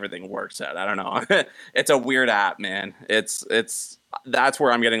if everything works out. I don't know. It's a weird app, man. It's that's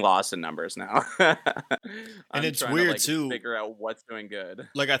where I'm getting lost in numbers now. And I'm it's trying to weird like too. figure out what's doing good.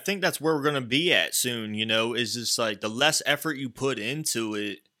 Like, I think that's where we're gonna be at soon. Is just like the less effort you put into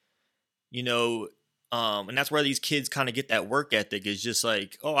it, you know, and that's where these kids kind of get that work ethic. Is just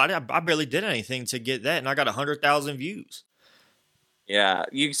like, oh, I barely did anything to get that, and I got 100,000 views. Yeah,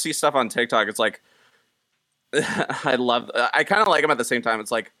 you see stuff on TikTok. It's like I kind of like them at the same time.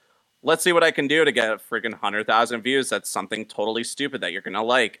 It's like, let's see what I can do to get a freaking 100,000 views. That's something totally stupid that you're gonna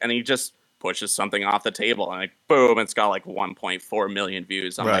like, and he just pushes something off the table, and like boom, it's got like 1.4 million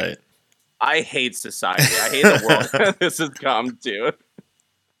views. I'm like, Right. I hate society. I hate the world this has come to.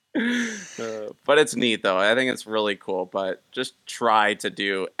 But it's neat though. I think it's really cool. But just try to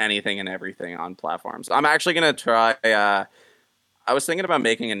do anything and everything on platforms. I'm actually gonna try. I was thinking about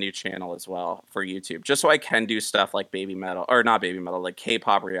making a new channel as well for YouTube, just so I can do stuff like baby metal, or not baby metal, like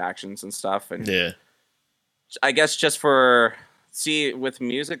K-pop reactions and stuff. And Yeah. I guess just with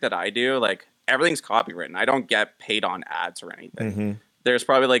music that I do, like everything's copywritten. I don't get paid on ads or anything. Mm-hmm. There's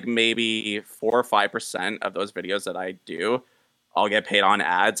probably like maybe 4 or 5% of those videos that I do, I'll get paid on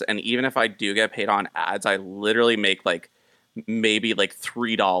ads. And even if I do get paid on ads, I literally make like maybe like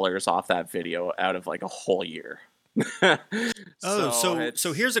 $3 off that video out of like a whole year. Oh, so It's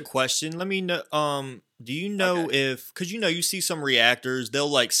here's a question. Let me know. Do you know okay. if, because you see some reactors, they'll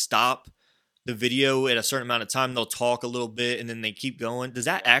like stop the video at a certain amount of time. They'll talk a little bit and then they keep going. Does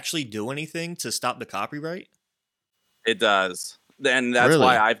that actually do anything to stop the copyright? It does. And that's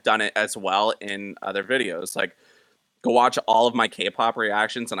why Really? I've done it as well in other videos. Like, go watch all of my K-pop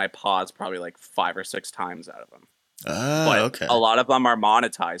reactions, and I pause probably like 5 or 6 times out of them. Oh, But a okay. lot of them are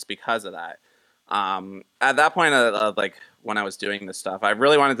monetized because of that. At that point, like when I was doing this stuff, I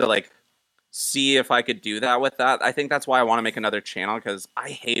really wanted to like see if I could do that with that. I think that's why I want to make another channel, because I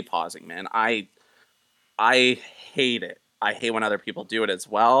hate pausing, man. I hate it. I hate when other people do it as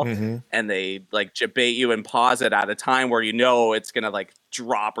well, Mm-hmm. and they like debate you and pause it at a time where you know it's gonna like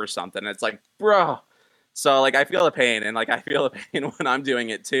drop or something. It's like, bro. So like I feel the pain, and like I feel the pain when I'm doing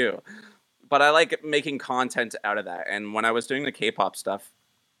it too. But I like making content out of that. And when I was doing the K-pop stuff,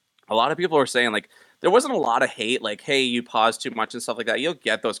 a lot of people were saying like there wasn't a lot of hate, like, hey, you pause too much and stuff like that. You'll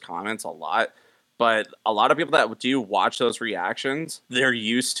get those comments a lot, but a lot of people that do watch those reactions, they're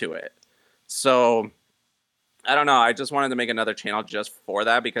used to it. So I don't know. I just wanted to make another channel just for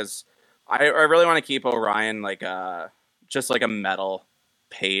that, because I really want to keep Orion like just like a metal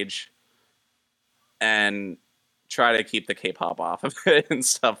page, and try to keep the K-pop off of it and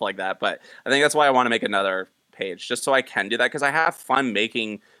stuff like that. But I think that's why I want to make another page, just so I can do that, because I have fun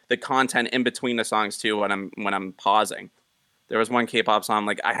making the content in between the songs too when I'm pausing. There was one K-pop song,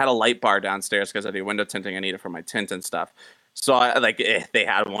 like I had a light bar downstairs because I do window tinting. I need it for my tint and stuff. So they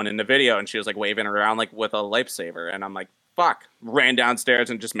had one in the video, and she was like waving it around like with a lifesaver, and I'm like, fuck, ran downstairs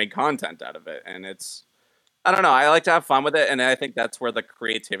and just made content out of it. And it's, I don't know, I like to have fun with it, and I think that's where the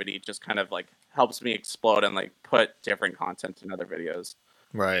creativity just kind of like helps me explode and like put different content in other videos.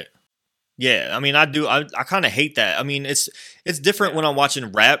 Right. Yeah. I mean, I do. I kind of hate that. I mean, it's different Yeah. when I'm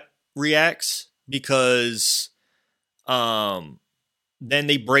watching rap reacts because um then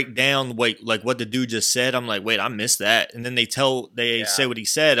they break down what the dude just said. I'm like, wait, I missed that. And then they say Yeah. what he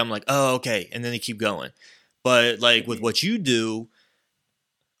said. I'm like, oh, okay. And then they keep going. But like with Mhm. what you do,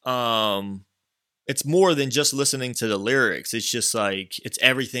 um, it's more than just listening to the lyrics. It's just like it's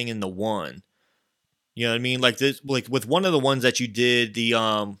everything in the one. You know what I mean? Like this, like with one of the ones that you did,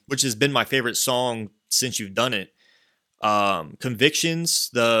 the which has been my favorite song since you've done it. Convictions,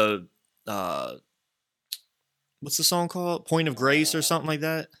 the uh what's the song called? Point of Grace or Uh, something like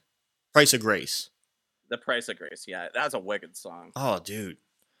that? Price of Grace. the Price of Grace. Yeah, that's a wicked song. Oh, dude.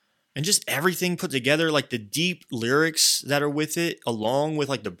 And just everything put together, like the deep lyrics that are with it, along with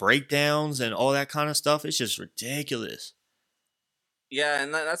like the breakdowns and all that kind of stuff. It's just ridiculous. Yeah,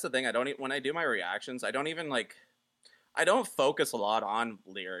 and that's the thing. I don't when I do my reactions, I don't even like I don't focus a lot on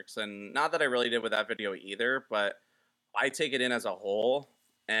lyrics, and not that I really did with that video either, but I take it in as a whole,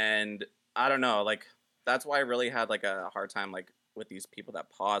 and I don't know, like that's why I really had like a hard time like with these people that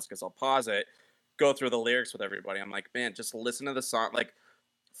pause, because I'll pause it, go through the lyrics with everybody. I'm like, man, just listen to the song. Like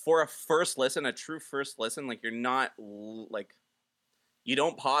for a first listen, a true first listen, like you're not like you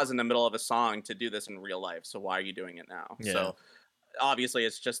don't pause in the middle of a song to do this in real life. So why are you doing it now? Yeah. So obviously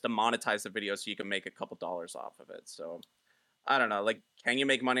it's just to monetize the video so you can make a couple dollars off of it. So I don't know. Like, can you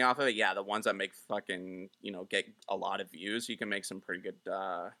make money off of it? Yeah, the ones that make fucking, get a lot of views, you can make some pretty good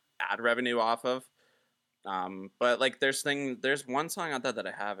ad revenue off of. But like, there's one song out there that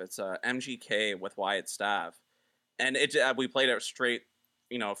I have. It's MGK with Wyatt Staff, and we played it straight,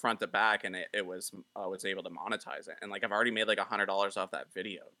 front to back, and it was I was able to monetize it, and like I've already made like $100 off that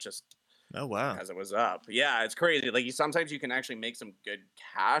video just Oh wow. as it was up. Yeah, it's crazy. Like sometimes you can actually make some good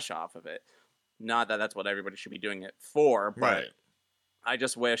cash off of it. Not that that's what everybody should be doing it for, but Right. I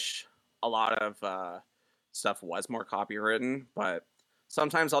just wish a lot of stuff was more copywritten. But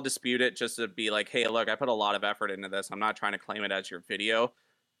sometimes I'll dispute it just to be like, hey, look, I put a lot of effort into this. I'm not trying to claim it as your video.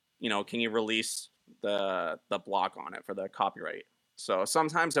 Can you release the block on it for the copyright? So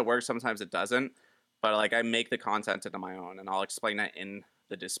sometimes it works, sometimes it doesn't. But like I make the content into my own, and I'll explain that in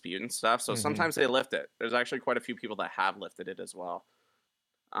the dispute and stuff. So sometimes they lift it. There's actually quite a few people that have lifted it as well.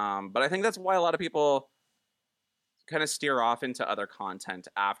 But I think that's why a lot of people kind of steer off into other content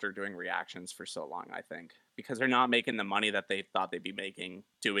after doing reactions for so long, I think, because they're not making the money that they thought they'd be making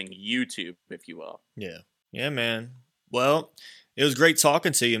doing YouTube, if you will. Yeah. Yeah, man. Well, it was great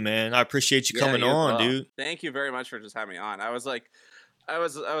talking to you, man. I appreciate you coming on, dude. Thank you very much for just having me on. I was kind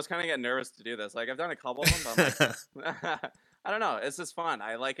of getting nervous to do this. Like I've done a couple of them, but I'm like, I don't know. It's just fun.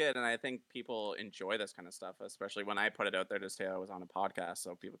 I like it, and I think people enjoy this kind of stuff, especially when I put it out there to say I was on a podcast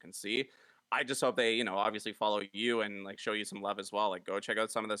so people can see. I just hope they, obviously follow you and like show you some love as well. Like go check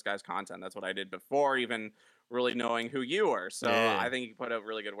out some of this guy's content. That's what I did before even really knowing who you were. So Yeah. I think you put out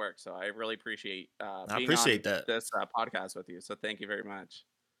really good work. So I really appreciate I appreciate that. this podcast with you. So thank you very much.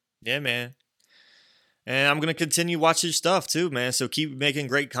 Yeah, man. And I'm gonna continue watching your stuff too, man. So keep making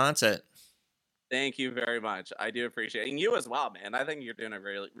great content. Thank you very much. I do appreciate it. And you as well, man. I think you're doing a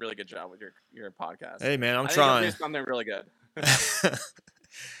really, really good job with your podcast. Hey, man, I'm I think trying. you'll do something really good.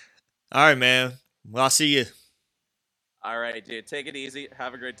 All right, man. Well, I'll see you. All right, dude. Take it easy.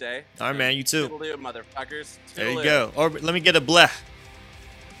 Have a great day. All right, man. You too. Toodaloo, motherfuckers. There you Toodaloo. go. Or let me get a bleh.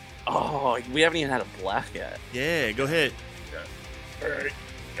 Oh, we haven't even had a black yet. Yeah, go ahead. All right,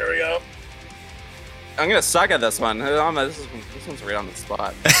 here we go. I'm gonna suck at this one. This one's right on the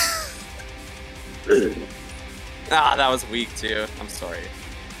spot. That was weak too. I'm sorry.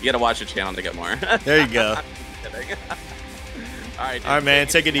 You gotta watch your channel to get more. There you go. All right, dude, All right, man.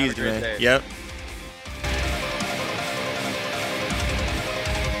 Take it easy, man. Day. Yep.